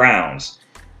Cleveland Browns,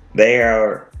 they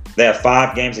have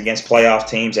 5 games against playoff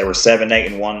teams. They were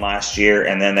 7-8-1 last year,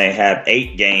 and then they have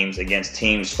 8 games against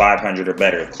teams 500 or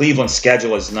better. Cleveland's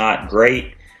schedule is not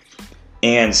great,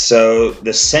 and so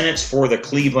the sentence for the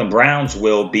Cleveland Browns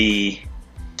will be,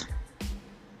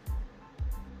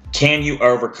 can you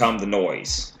overcome the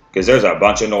noise? Because there's a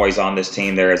bunch of noise on this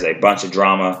team. There is a bunch of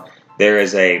drama. There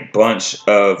is a bunch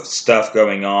of stuff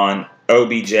going on.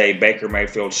 OBJ, Baker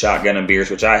Mayfield, shotgun and beers,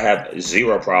 which I have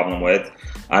 0 problem with.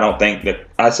 I don't think that,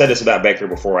 I said this about Baker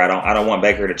before. I don't want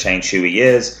Baker to change who he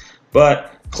is,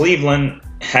 but Cleveland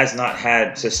has not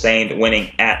had sustained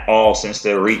winning at all since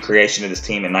the recreation of this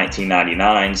team in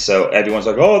 1999. So everyone's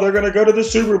like, oh, they're going to go to the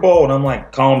Super Bowl. And I'm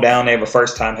like, calm down. They have a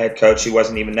first-time head coach who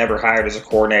wasn't even never hired as a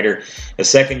coordinator. A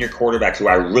second-year quarterback who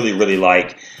I really, really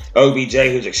like. OBJ,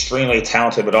 who's extremely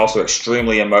talented but also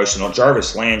extremely emotional.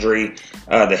 Jarvis Landry,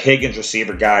 the Higgins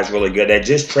receiver guy, is really good. They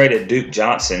just traded Duke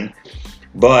Johnson,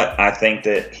 but I think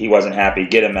that he wasn't happy.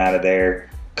 Get him out of there.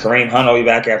 Kareem Hunt will be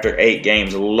back after 8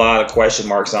 games. A lot of question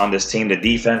marks on this team. The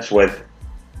defense with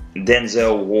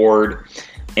Denzel Ward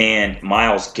and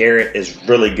Myles Garrett is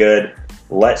really good.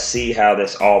 Let's see how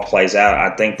this all plays out.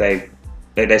 I think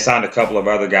they signed a couple of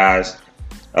other guys.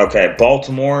 Okay,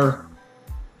 Baltimore,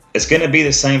 it's going to be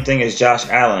the same thing as Josh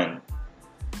Allen,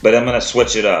 but I'm going to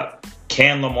switch it up.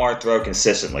 Can Lamar throw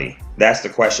consistently? That's the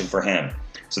question for him.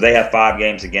 So they have 5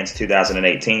 games against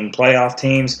 2018 playoff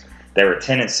teams. They were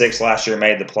 10-6 last year,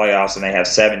 made the playoffs, and they have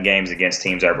 7 games against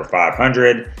teams over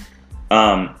 500.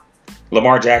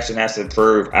 Lamar Jackson has to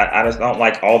prove. I just don't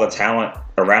like all the talent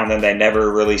around them. They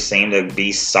never really seem to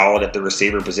be solid at the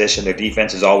receiver position. Their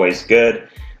defense is always good.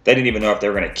 They didn't even know if they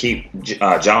were going to keep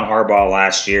John Harbaugh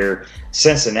last year.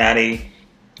 Cincinnati,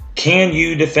 can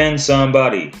you defend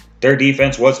somebody? Their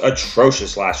defense was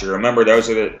atrocious last year. Remember, those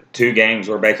are the 2 games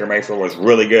where Baker Mayfield was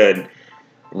really good.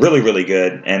 Really, really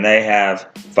good. And they have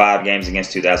 5 games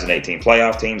against 2018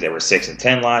 playoff teams. They were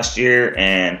 6-10 last year,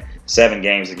 and 7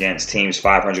 games against teams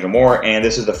 500 or more. And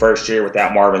this is the first year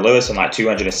without Marvin Lewis in like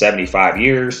 275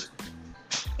 years.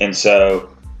 And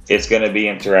so it's going to be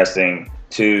interesting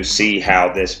to see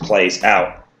how this plays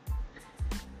out.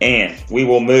 And we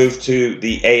will move to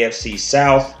the AFC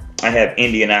South. I have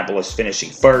Indianapolis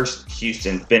finishing first,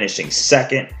 Houston finishing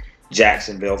second,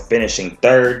 Jacksonville finishing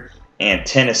third, and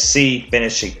Tennessee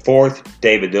finishing fourth.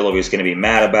 David Dilloway is going to be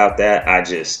mad about that. I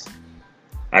just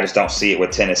don't see it with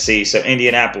Tennessee. So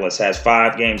Indianapolis has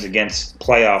 5 games against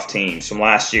playoff teams from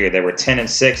last year. They were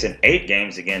 10-6 and 8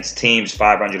 games against teams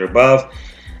 500 or above.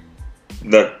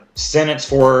 The sentence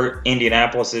for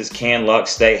Indianapolis is, can Luck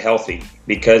stay healthy?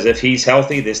 Because if he's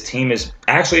healthy, this team has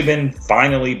actually been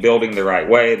finally building the right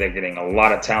way. They're getting a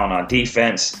lot of talent on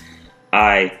defense.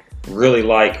 I really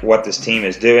like what this team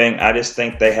is doing. I just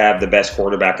think they have the best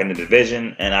quarterback in the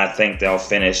division, and I think they'll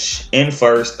finish in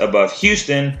first above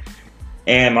Houston.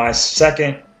 And my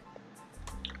sentence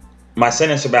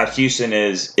about Houston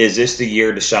is this the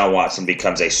year Deshaun Watson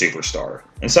becomes a superstar?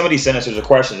 And some of these sentences are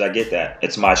questions. I get that.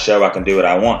 It's my show. I can do what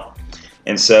I want.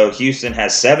 And so Houston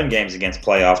has 7 games against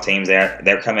playoff teams.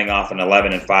 They're coming off an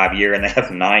 11-5 year, and they have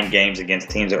 9 games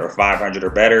against teams that are 500 or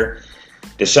better.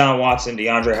 Deshaun Watson,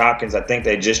 DeAndre Hopkins, I think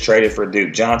they just traded for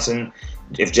Duke Johnson.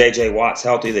 If J.J. Watt's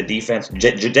healthy, the defense,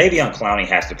 Jadeveon Clowney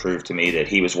has to prove to me that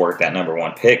he was worth that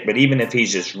 #1 pick. But even if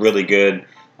he's just really good,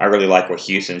 I really like what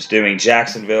Houston's doing.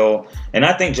 Jacksonville, and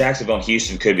I think Jacksonville and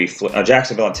Houston could be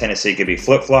Jacksonville and Tennessee could be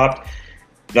flip-flopped.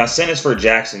 My sentence for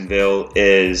Jacksonville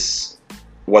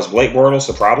was Blake Bortles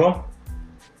a problem?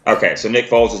 Okay, so Nick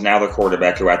Foles is now the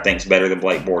quarterback, who I think is better than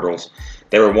Blake Bortles.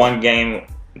 They were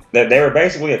they were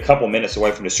basically a couple minutes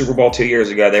away from the Super Bowl 2 years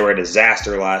ago. They were a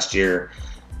disaster last year.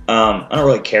 I don't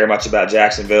really care much about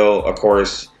Jacksonville. Of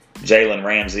course, Jalen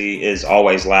Ramsey is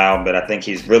always loud, but I think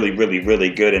he's really, really, really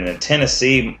good. And in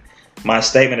Tennessee, my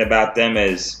statement about them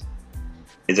is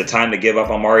it time to give up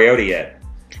on Mariota yet?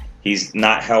 He's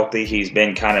not healthy. He's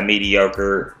been kind of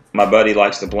mediocre. My buddy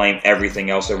likes to blame everything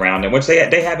else around him, which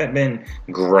they haven't been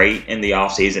great in the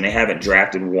offseason. They haven't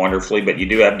drafted wonderfully, but you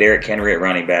do have Derrick Henry at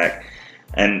running back.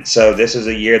 And so this is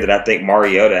a year that I think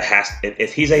Mariota has,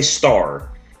 if he's a star,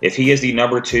 if he is the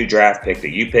 #2 draft pick that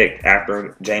you picked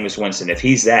after Jameis Winston, if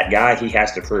he's that guy, he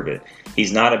has to prove it.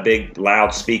 He's not a big,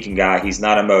 loud speaking guy. He's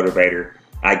not a motivator.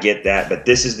 I get that. But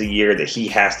this is the year that he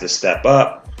has to step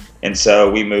up. And so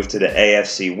we move to the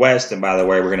AFC West. And by the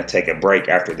way, we're going to take a break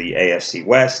after the AFC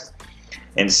West.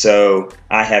 And so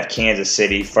I have Kansas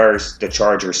City first, the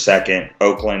Chargers second,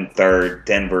 Oakland third,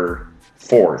 Denver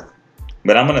fourth.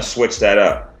 But I'm going to switch that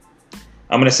up.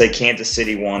 I'm going to say Kansas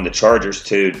City 1, the Chargers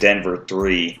 2, Denver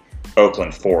 3,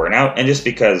 Oakland 4. And just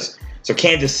because, so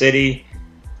Kansas City,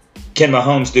 can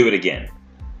Mahomes do it again?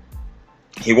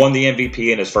 He won the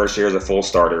MVP in his first year as a full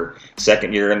starter,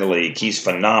 second year in the league. He's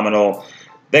phenomenal.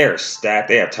 They're stacked.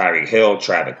 They have Tyreek Hill,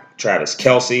 Travis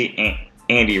Kelce,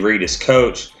 Andy Reid as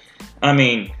coach. I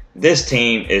mean, this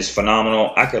team is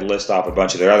phenomenal. I could list off a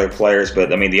bunch of their other players,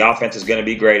 but I mean, the offense is going to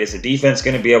be great. Is the defense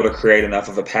going to be able to create enough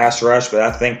of a pass rush? But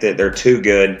I think that they're too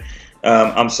good.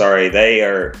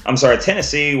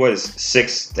 Tennessee was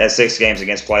 6 games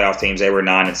against playoff teams. They were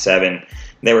 9-7.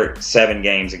 They were 7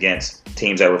 games against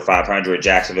teams that were 500.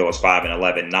 Jacksonville was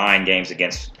 5-11. 9 games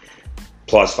against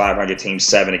plus 500 teams,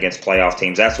 7 against playoff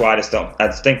teams. That's why I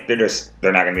think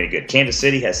they're not going to be good. Kansas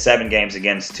City has 7 games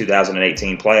against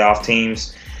 2018 playoff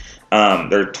teams.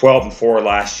 They're 12-4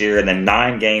 last year, and then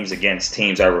 9 games against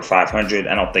teams over 500.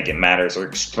 I don't think it matters. They're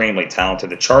extremely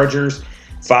talented. The Chargers,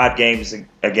 5 games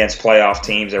against playoff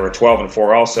teams. They were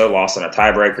 12-4 also, lost in a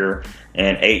tiebreaker,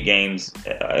 and 8 games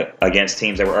against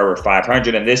teams that were over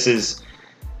 500. And this is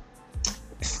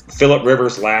Phillip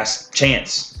Rivers' last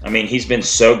chance. I mean, he's been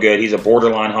so good. He's a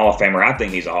borderline Hall of Famer. I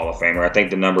think he's a Hall of Famer. I think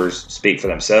the numbers speak for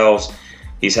themselves.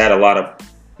 He's had a lot of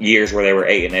years where they were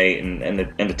 8-8,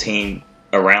 and the team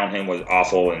around him was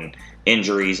awful, and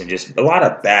injuries and just a lot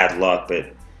of bad luck.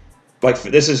 But I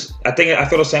feel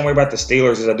the same way about the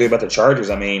Steelers as I do about the Chargers.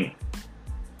 I mean,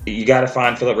 you got to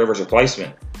find Phillip Rivers'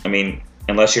 replacement. I mean,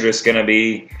 unless you're just going to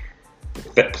be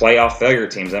playoff failure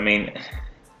teams. I mean,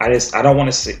 I don't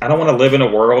want to live in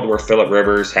a world where Phillip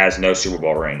Rivers has no Super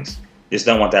Bowl rings. Just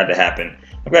don't want that to happen.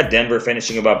 I've got Denver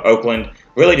finishing above Oakland,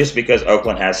 really just because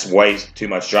Oakland has way too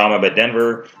much drama. But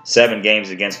Denver, 7 games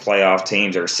against playoff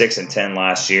teams, or 6-10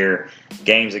 last year.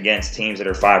 Games against teams that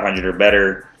are 500 or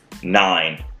better,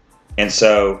 9. And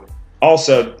so,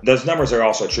 also, those numbers are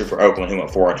also true for Oakland, who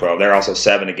went 4-12. They're also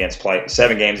 7 games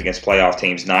against playoff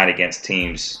teams, 9 against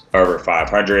teams over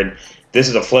 500. This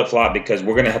is a flip-flop because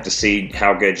we're going to have to see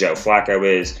how good Joe Flacco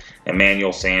is,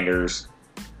 Emmanuel Sanders.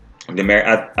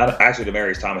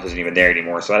 Demaryius Thomas isn't even there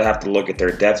anymore, so I'd have to look at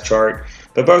their depth chart.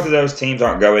 But both of those teams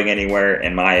aren't going anywhere,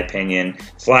 in my opinion.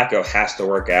 Flacco has to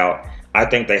work out. I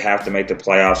think they have to make the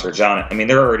playoffs.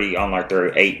 They're already on like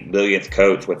their 8 billionth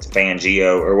coach with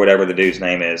Fangio or whatever the dude's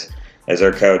name is. as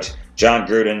their coach. John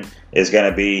Gruden is going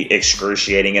to be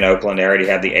excruciating in Oakland. They already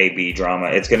have the AB drama.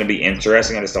 It's going to be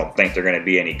interesting. I just don't think they're going to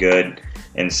be any good.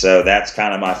 And so that's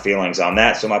kind of my feelings on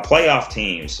that. So my playoff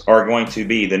teams are going to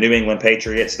be the New England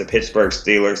Patriots, the Pittsburgh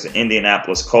Steelers, the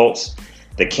Indianapolis Colts,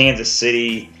 the Kansas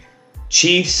City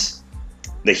Chiefs,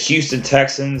 the Houston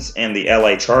Texans, and the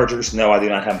LA Chargers. No, I do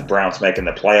not have the Browns making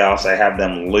the playoffs. I have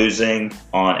them losing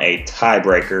on a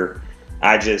tiebreaker.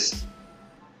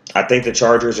 I think the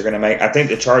Chargers are going to make. I think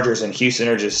the Chargers and Houston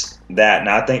are just that.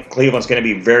 Now I think Cleveland's going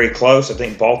to be very close. I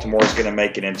think Baltimore is going to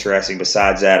make it interesting.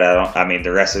 Besides that,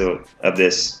 the rest of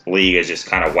this league is just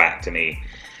kind of whack to me.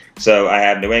 So I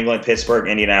have New England, Pittsburgh,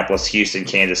 Indianapolis, Houston,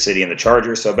 Kansas City, and the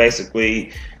Chargers. So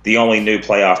basically, the only new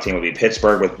playoff team will be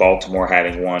Pittsburgh, with Baltimore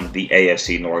having won the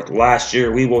AFC North last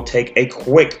year. We will take a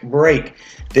quick break.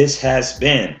 This has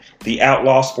been the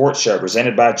Outlaw Sports Show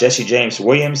presented by Jesse James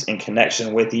Williams in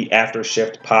connection with the After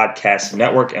Shift Podcast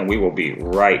Network, and we will be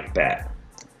right back.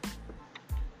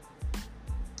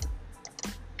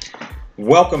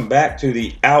 Welcome back to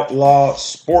the Outlaw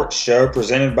Sports Show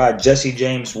presented by Jesse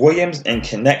James Williams in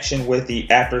connection with the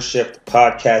After Shift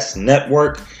Podcast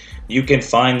Network. You can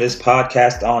find this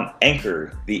podcast on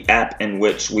Anchor, the app in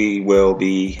which we will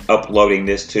be uploading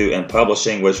this to and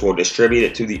publishing, which will distribute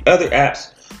it to the other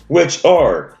apps, which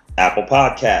are Apple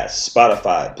Podcasts,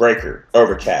 Spotify, Breaker,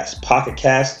 Overcast, Pocket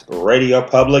Cast, Radio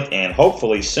Public, and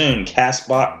hopefully soon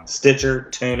CastBox, Stitcher,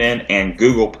 TuneIn, and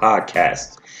Google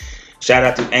Podcasts. Shout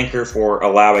out to Anchor for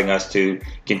allowing us to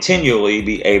continually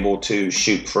be able to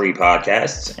shoot free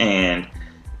podcasts and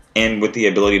with the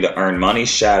ability to earn money.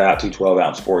 Shout out to 12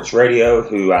 Ounce Sports Radio,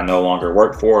 who I no longer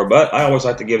work for, but I always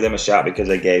like to give them a shout because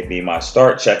they gave me my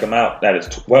start. Check them out. That is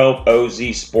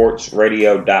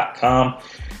 12ozsportsradio.com.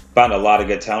 Found a lot of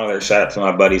good talent there. Shout out to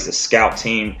my buddies, the Scout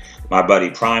Team, my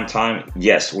buddy Primetime.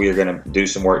 Yes, we are going to do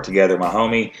some work together, my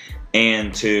homie.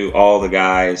 And to all the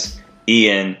guys,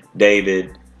 Ian,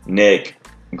 David, Nick,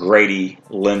 Grady,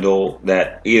 Lindell,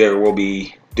 that either will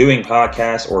be doing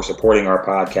podcasts or supporting our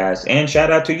podcast. And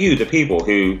shout out to you, the people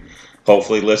who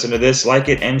hopefully listen to this, like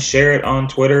it, and share it on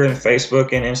Twitter and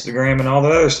Facebook and Instagram and all the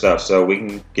other stuff so we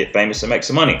can get famous and make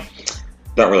some money.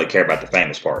 Don't really care about the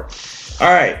famous part. All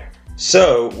right,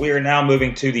 so we are now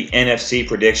moving to the NFC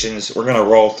predictions. We're going to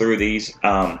roll through these.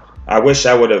 I wish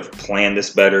I would have planned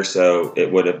this better so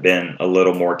it would have been a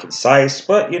little more concise,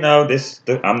 but I'm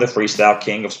the freestyle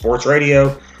king of sports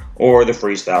radio, or the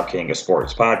freestyle king of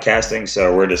sports podcasting,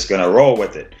 so we're just going to roll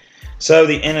with it. So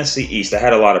the NFC East, I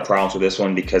had a lot of problems with this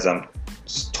one because I'm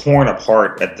torn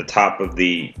apart at the top of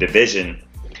the division.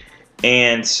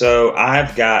 And so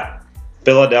I've got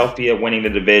Philadelphia winning the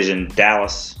division,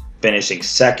 Dallas finishing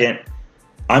second.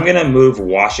 I'm going to move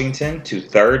Washington to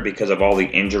third because of all the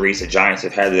injuries the Giants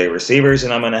have had to their receivers,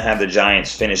 and I'm going to have the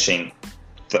Giants finishing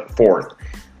fourth.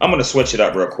 I'm going to switch it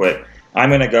up real quick. I'm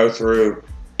going to go through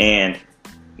and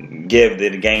give the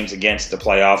games against the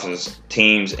playoffs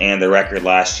teams and the record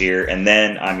last year, and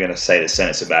then I'm going to say the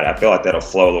sentence about it. I feel like that'll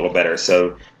flow a little better.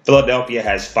 So Philadelphia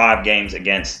has 5 games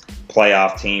against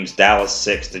playoff teams, Dallas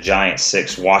 6, the Giants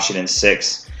 6, Washington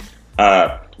 6.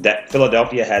 That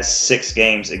Philadelphia has 6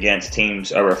 games against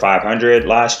teams over 500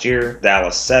 last year,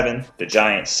 Dallas 7, the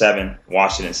Giants 7,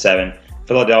 Washington 7.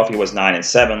 Philadelphia was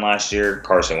 9-7 last year.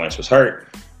 Carson Wentz was hurt.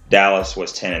 Dallas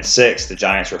was 10-6. The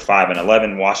Giants were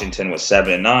 5-11. Washington was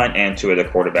 7-9, and 2 of the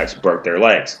quarterbacks broke their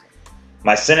legs.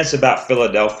 My sentence about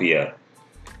Philadelphia: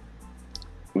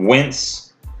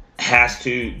 Wentz has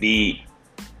to be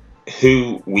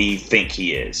who we think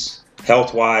he is,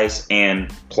 health-wise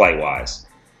and play-wise.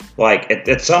 Like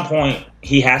at some point,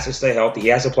 he has to stay healthy. He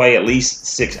has to play at least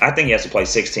 6. I think he has to play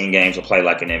 16 games to play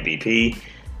like an MVP.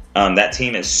 That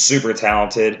team is super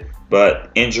talented,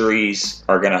 but injuries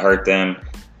are going to hurt them.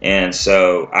 And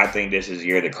so I think this is the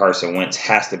year that Carson Wentz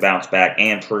has to bounce back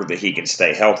and prove that he can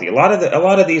stay healthy. A lot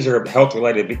of these are health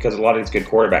related because a lot of these good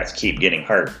quarterbacks keep getting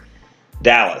hurt.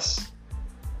 Dallas,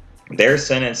 their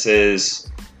sentence is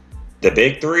the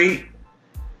big 3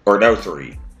 or no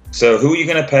 3. So who are you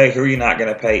going to pay? Who are you not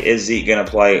going to pay? Is Zeke going to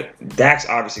play? Dak's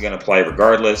obviously going to play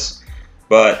regardless.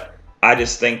 But I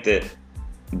just think that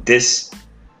this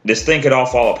thing could all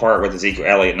fall apart with Ezekiel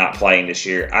Elliott not playing this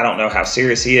year. I don't know how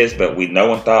serious he is, but no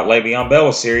one thought Le'Veon Bell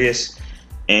was serious.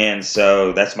 And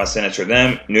so that's my sentence for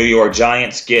them. New York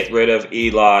Giants, get rid of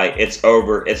Eli. It's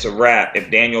over. It's a wrap.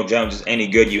 If Daniel Jones is any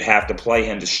good, you have to play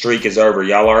him. The streak is over.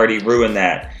 Y'all already ruined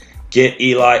that. Get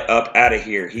Eli up out of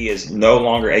here. He is no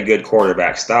longer a good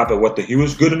quarterback. Stop it. He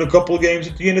was good in a couple of games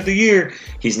at the end of the year.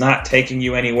 He's not taking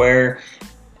you anywhere.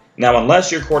 Now,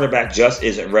 unless your quarterback just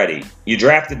isn't ready, you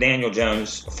drafted Daniel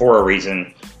Jones for a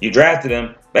reason. You drafted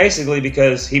him basically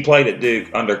because he played at Duke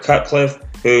under Cutcliffe,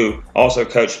 who also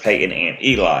coached Peyton and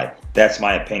Eli. That's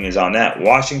my opinions on that.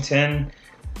 Washington,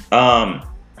 don't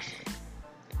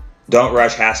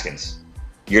rush Haskins.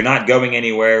 You're not going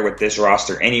anywhere with this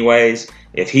roster anyways.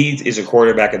 If he is a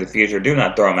quarterback of the future, do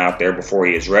not throw him out there before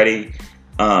he is ready.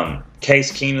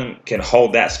 Case Keenum can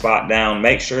hold that spot down.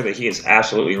 Make sure that he is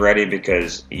absolutely ready,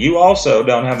 because you also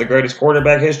don't have the greatest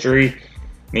quarterback history.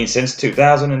 I mean, since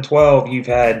 2012, you've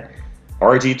had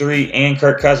RG3 and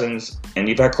Kirk Cousins, and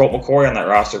you've had Colt McCoy on that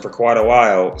roster for quite a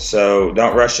while, so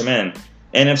don't rush him in.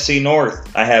 NFC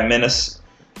North, I have Minnesota.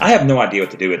 I have no idea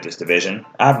what to do with this division.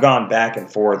 I've gone back and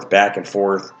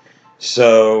forth.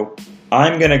 So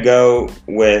I'm going to go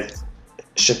with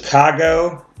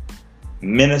Chicago,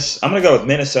 Minnesota. I'm going to go with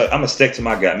Minnesota. I'm going to stick to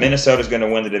my gut. Minnesota's going to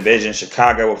win the division.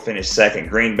 Chicago will finish second.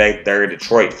 Green Bay third.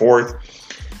 Detroit fourth.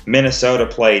 Minnesota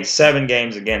played 7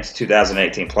 games against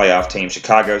 2018 playoff team.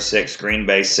 Chicago 6, Green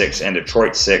Bay 6, and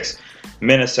Detroit 6.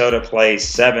 Minnesota plays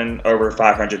 7 over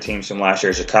 500 teams from last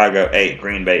year. Chicago 8,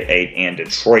 Green Bay 8, and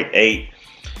Detroit 8.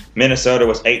 Minnesota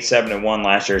was 8-7-1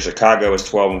 last year. Chicago was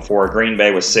 12-4. Green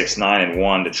Bay was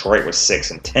 6-9-1. Detroit was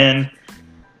 6-10.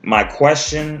 My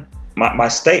question, my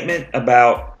statement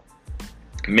about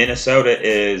Minnesota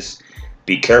is,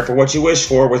 be careful what you wish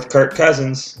for with Kirk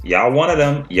Cousins. Y'all wanted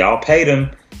him. Y'all paid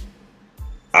him.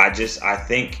 I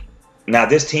think now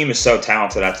this team is so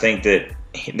talented. I think that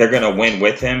they're going to win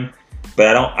with him.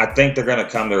 But I think they're going to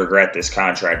come to regret this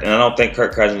contract. And I don't think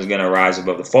Kirk Cousins is going to rise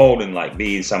above the fold and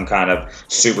be some kind of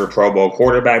super Pro Bowl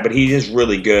quarterback. But he is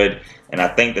really good, and I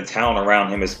think the talent around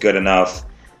him is good enough.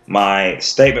 My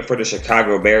statement for the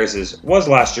Chicago Bears was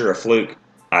last year a fluke.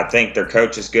 I think their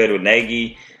coach is good with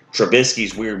Nagy.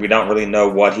 Trubisky's weird. We don't really know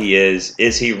what he is.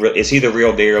 Is he the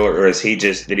real deal, or did he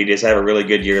just have a really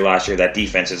good year last year? That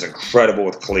defense is incredible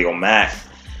with Khalil Mack.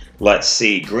 Let's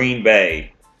see. Green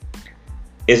Bay.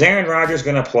 Is Aaron Rodgers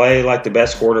going to play like the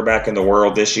best quarterback in the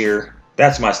world this year?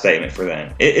 That's my statement for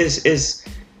them.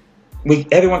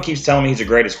 Everyone keeps telling me he's the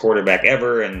greatest quarterback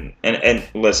ever, and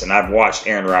listen, I've watched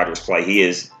Aaron Rodgers play. He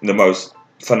is the most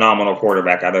phenomenal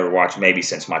quarterback I've ever watched, maybe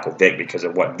since Michael Vick, because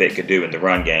of what Vick could do in the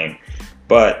run game.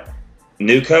 But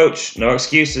new coach, no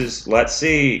excuses. Let's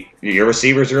see. Your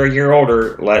receivers are a year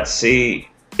older. Let's see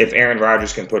if Aaron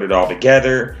Rodgers can put it all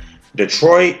together.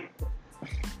 Detroit.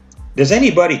 Does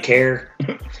anybody care?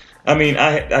 I mean,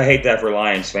 I hate that for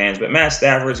Lions fans, but Matt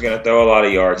Stafford's going to throw a lot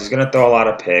of yards. He's going to throw a lot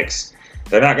of picks.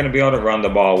 They're not going to be able to run the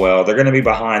ball well. They're going to be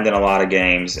behind in a lot of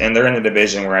games, and they're in a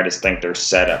division where I just think they're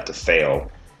set up to fail.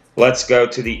 Let's go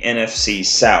to the NFC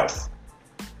South.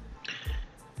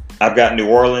 I've got New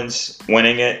Orleans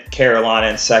winning it, Carolina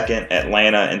in second,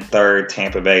 Atlanta in third,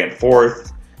 Tampa Bay in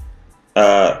fourth.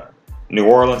 New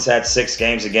Orleans had 6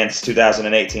 games against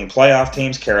 2018 playoff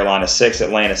teams. Carolina 6,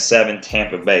 Atlanta 7,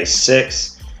 Tampa Bay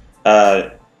 6.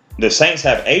 The Saints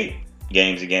have 8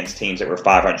 games against teams that were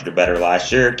 500 or better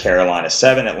last year. Carolina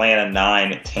 7, Atlanta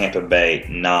 9, Tampa Bay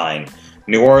 9.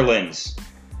 New Orleans,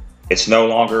 it's no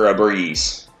longer a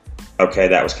breeze. Okay,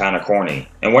 that was kind of corny.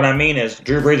 And what I mean is,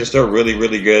 Drew Brees is still really,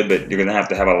 really good, but you're going to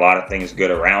have a lot of things good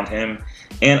around him.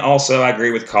 And also, I agree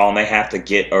with Colin. They have to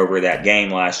get over that game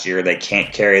last year. They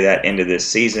can't carry that into this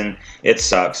season. It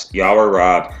sucks. Y'all were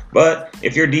robbed. But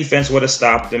if your defense would have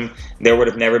stopped them, there would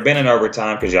have never been an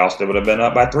overtime, because y'all still would have been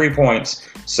up by 3 points.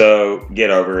 So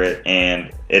get over it,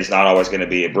 and it's not always going to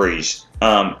be a breeze.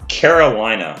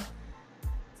 Carolina.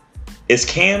 Is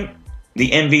Cam the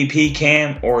MVP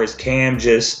Cam, or is Cam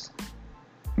just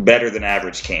better than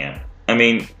average Cam? I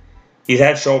mean, he's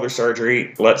had shoulder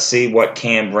surgery. Let's see what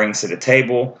Cam brings to the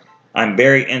table. I'm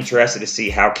very interested to see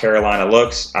how Carolina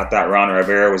looks. I thought Ron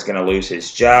Rivera was going to lose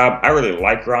his job. I really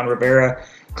like Ron Rivera.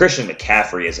 Christian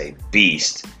McCaffrey is a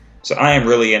beast. So I am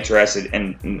really interested.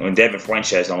 And Devin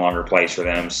Funchess no longer plays for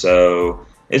them. So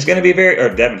it's going to be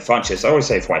Devin Funchess. I always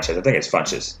say Funchess. I think it's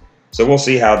Funchess. So we'll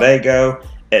see how they go.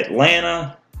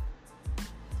 Atlanta.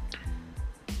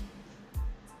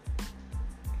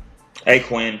 Hey,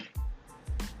 Quinn.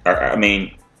 I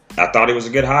mean, I thought he was a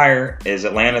good hire. Is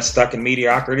Atlanta stuck in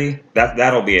mediocrity?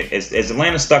 That'll be it. Is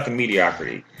Atlanta stuck in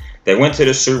mediocrity? They went to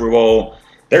the Super Bowl.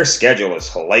 Their schedule is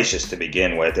hellacious to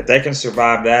begin with. If they can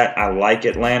survive that, I like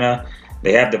Atlanta.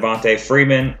 They have Devontae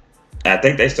Freeman. I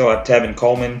think they still have Tevin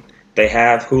Coleman. They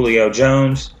have Julio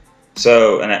Jones.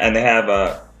 So and they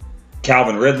have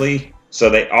Calvin Ridley.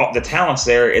 So the talent's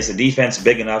there. Is the defense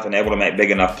big enough and able to make big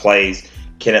enough plays?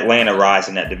 Can Atlanta rise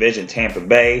in that division? Tampa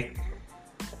Bay.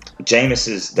 Jameis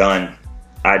is done.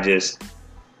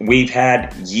 We've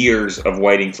had years of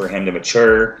waiting for him to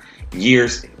mature.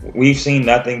 Years. We've seen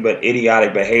nothing but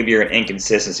idiotic behavior and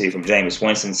inconsistency from Jameis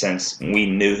Winston since we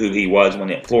knew who he was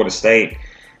when at Florida State.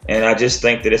 And I just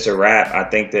think that it's a wrap. I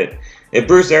think that if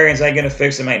Bruce Arians ain't going to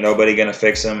fix him, ain't nobody going to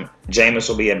fix him. Jameis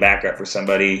will be a backup for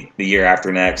somebody the year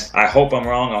after next. I hope I'm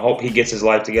wrong. I hope he gets his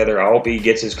life together. I hope he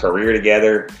gets his career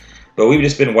together. But we've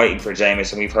just been waiting for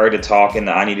Jameis, and we've heard the talk and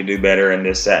the I need to do better and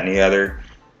this, that, and the other.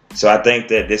 So I think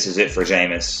that this is it for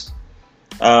Jameis.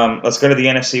 Let's go to the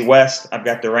NFC West. I've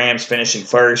got the Rams finishing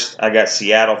first. I got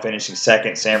Seattle finishing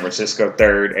second, San Francisco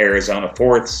third, Arizona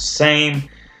fourth. Same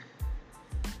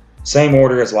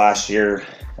order as last year.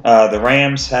 The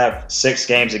Rams have 6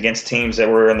 games against teams that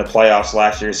were in the playoffs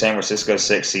last year. San Francisco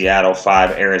 6, Seattle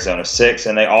 5, Arizona 6.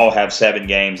 And they all have 7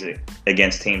 games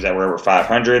against teams that were over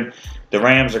 500. The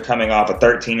Rams are coming off a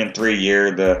 13-3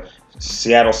 year. The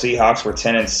Seattle Seahawks were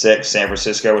 10-6. San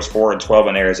Francisco was 4-12,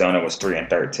 and Arizona was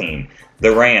 3-13.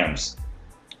 The Rams,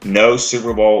 no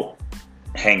Super Bowl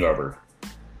hangover.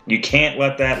 You can't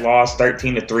let that loss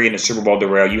 13-3 in the Super Bowl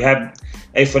derail. You have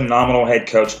a phenomenal head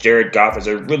coach. Jared Goff is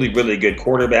a really, really good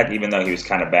quarterback, even though he was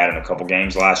kind of bad in a couple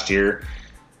games last year.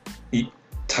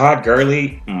 Todd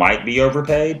Gurley might be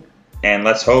overpaid, and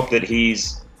let's hope that he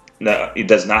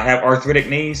does not have arthritic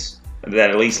knees, that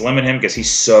at least limit him because he's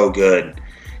so good.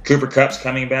 Cooper Kupp's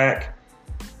coming back.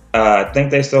 I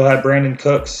think they still have Brandon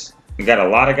Cooks. You got a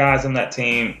lot of guys on that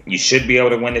team. You should be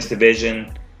able to win this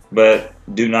division, but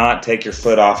do not take your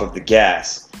foot off of the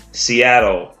gas.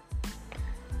 Seattle,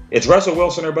 it's Russell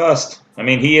Wilson or bust. I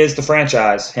mean, he is the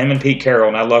franchise, him and Pete Carroll,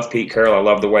 and I love Pete Carroll. I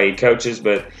love the way he coaches,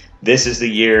 but this is the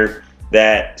year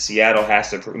that Seattle has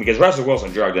to, because Russell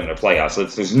Wilson drugged them to the playoffs, so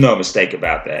there's no mistake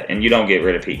about that, and you don't get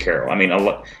rid of Pete Carroll. I mean,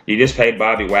 you just paid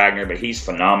Bobby Wagner, but he's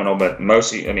phenomenal, but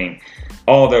mostly, I mean,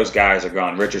 all those guys are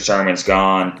gone. Richard Sherman's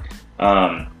gone.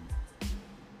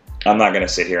 I'm not going to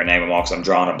sit here and name them all because I'm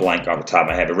drawing a blank off the top of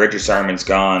my head, but Richard Sherman's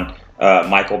gone.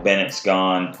 Michael Bennett's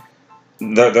gone.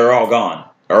 They're all gone.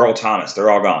 Earl Thomas, they're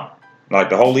all gone. Like,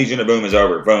 the whole Legion of Boom is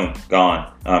over. Boom,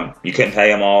 gone. You couldn't pay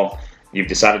them all. You've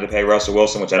decided to pay Russell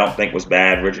Wilson, which I don't think was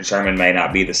bad. Richard Sherman may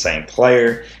not be the same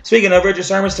player. Speaking of, Richard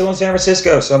Sherman's still in San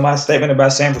Francisco. So my statement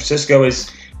about San Francisco is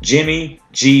Jimmy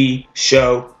G,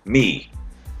 show me.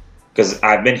 Because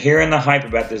I've been hearing the hype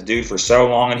about this dude for so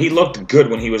long, and he looked good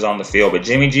when he was on the field. But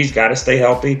Jimmy G's got to stay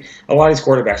healthy. A lot of these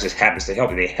quarterbacks just have to stay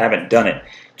healthy. They haven't done it.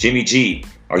 Jimmy G,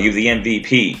 are you the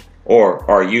MVP? Or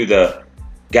are you the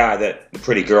guy that the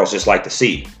pretty girls just like to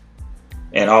see?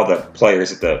 And all the players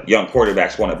that the young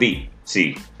quarterbacks want to beat.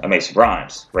 See, I made some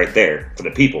rhymes right there for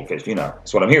the people because,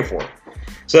 that's what I'm here for.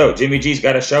 So Jimmy G's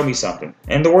got to show me something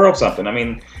and the world something. I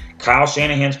mean, Kyle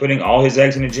Shanahan's putting all his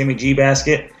eggs in the Jimmy G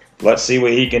basket. Let's see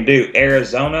what he can do.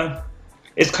 Arizona,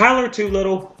 is Kyler too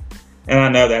little? And I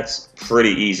know that's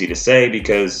pretty easy to say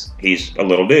because he's a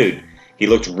little dude. He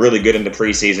looked really good in the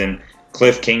preseason.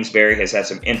 Cliff Kingsbury has had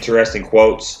some interesting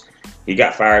quotes. He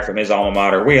got fired from his alma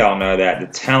mater. We all know that. The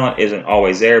talent isn't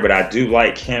always there, but I do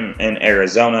like him in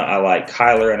Arizona. I like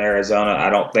Kyler in Arizona. I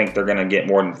don't think they're going to get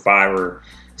more than 5 or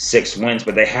 6 wins,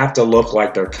 but they have to look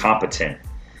like they're competent.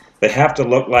 They have to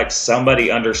look like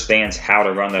somebody understands how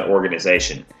to run that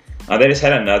organization. They just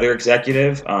had another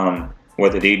executive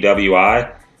with a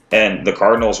DWI, and the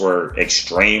Cardinals were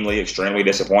extremely, extremely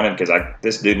disappointed because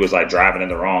this dude was driving in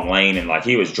the wrong lane and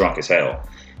he was drunk as hell.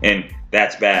 And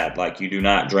that's bad. You do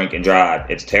not drink and drive.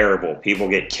 It's terrible. People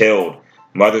get killed.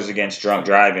 Mothers Against Drunk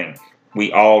Driving.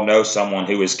 We all know someone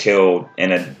who was killed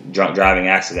in a drunk driving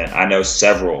accident. I know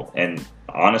several. And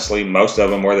honestly, most of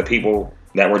them were the people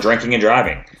that were drinking and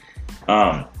driving.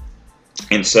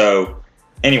 And so,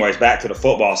 anyways, back to the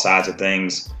football sides of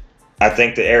things. I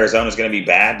think that Arizona's going to be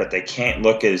bad, but they can't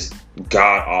look as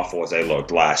god-awful as they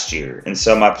looked last year. And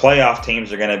so my playoff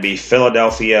teams are going to be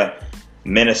Philadelphia,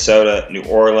 Minnesota, New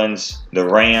Orleans, the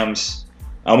Rams.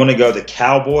 I'm going to go the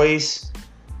Cowboys,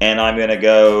 and I'm going to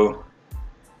go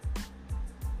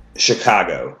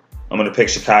Chicago. I'm going to pick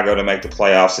Chicago to make the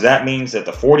playoffs. So that means that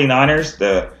the 49ers,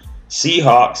 the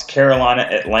Seahawks, Carolina,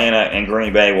 Atlanta, and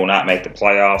Green Bay will not make the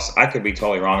playoffs. I could be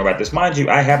totally wrong about this. Mind you,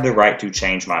 I have the right to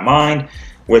change my mind,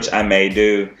 which I may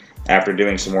do after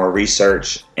doing some more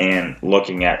research and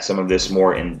looking at some of this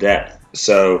more in depth.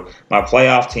 So my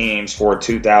playoff teams for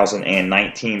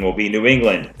 2019 will be New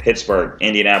England, Pittsburgh,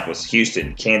 Indianapolis,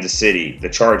 Houston, Kansas City, the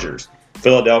Chargers,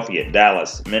 Philadelphia,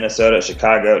 Dallas, Minnesota,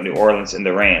 Chicago, New Orleans, and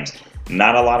the Rams.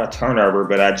 Not a lot of turnover,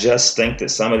 but I just think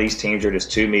that some of these teams are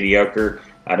just too mediocre.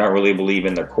 I don't really believe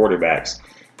in their quarterbacks.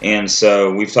 And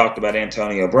so we've talked about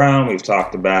Antonio Brown. We've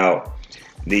talked about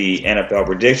the NFL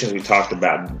predictions. We talked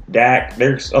about Dak.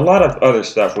 There's a lot of other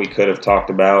stuff we could have talked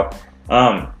about.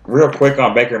 Real quick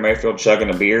on Baker Mayfield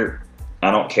chugging a beer.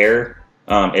 I don't care.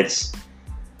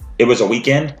 It was a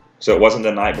weekend, so it wasn't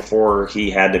the night before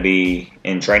he had to be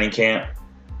in training camp.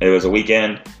 It was a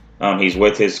weekend. He's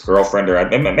with his girlfriend, or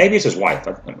maybe it's his wife.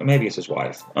 Maybe it's his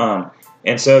wife.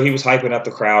 And so he was hyping up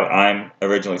the crowd. I'm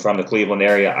originally from the Cleveland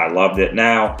area. I loved it.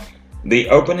 Now, the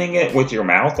opening it with your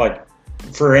mouth, like,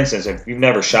 for instance, if you've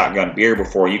never shotgun beer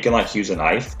before, you can, like, use a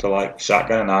knife to, like,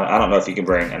 shotgun. And I don't know if you can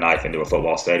bring a knife into a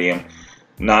football stadium.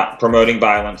 Not promoting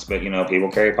violence, but,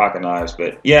 people carry pocket knives.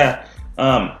 But, yeah,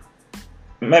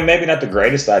 maybe not the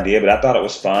greatest idea, but I thought it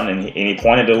was fun. And he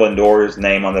pointed to Lindor's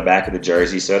name on the back of the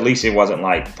jersey, so at least he wasn't,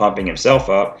 like, pumping himself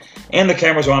up. And the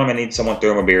cameras were on him, and someone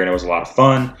threw him a beer, and it was a lot of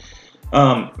fun.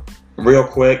 Real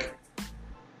quick,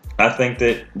 I think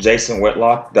that Jason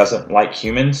Whitlock doesn't like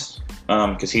humans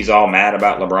because he's all mad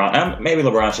about LeBron. Maybe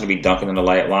LeBron shouldn't be dunking in the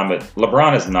layup line, but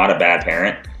LeBron is not a bad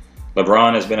parent.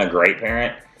 LeBron has been a great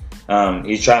parent.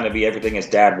 He's trying to be everything his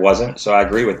dad wasn't, so I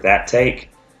agree with that take.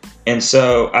 And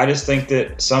so I just think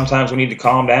that sometimes we need to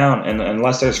calm down, and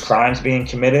unless there's crimes being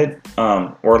committed,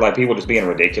 or like people just being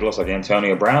ridiculous, like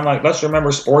Antonio Brown, like, let's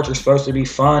remember sports are supposed to be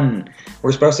fun.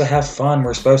 We're supposed to have fun.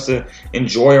 We're supposed to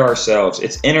enjoy ourselves.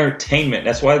 It's entertainment.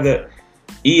 That's why the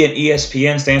E in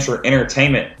ESPN stands for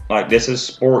entertainment. Like, this is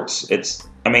sports. It's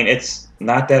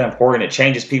not that important. It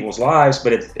changes people's lives,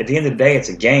 but at the end of the day, it's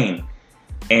a game.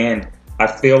 And I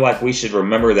feel like we should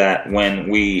remember that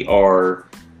when we are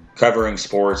covering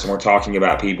sports and we're talking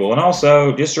about people. And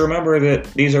also, just remember that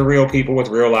these are real people with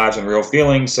real lives and real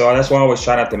feelings. So that's why I always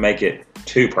try not to make it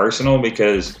too personal,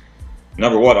 because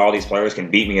number one, all these players can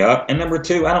beat me up. And number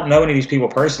two, I don't know any of these people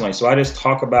personally. So I just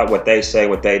talk about what they say,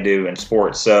 what they do in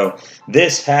sports. So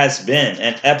this has been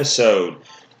an episode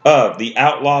of the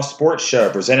Outlaw Sports Show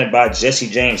presented by Jesse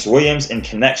James Williams in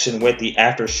connection with the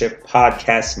After Shift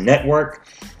Podcast Network.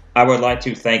 I would like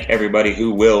to thank everybody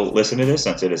who will listen to this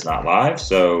since it is not live.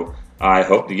 So I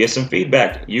hope to get some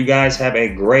feedback. You guys have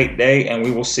a great day, and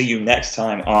we will see you next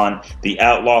time on the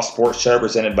Outlaw Sports Show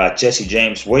presented by Jesse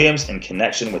James Williams in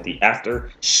connection with the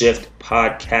After Shift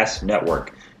Podcast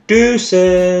Network.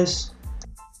 Deuces!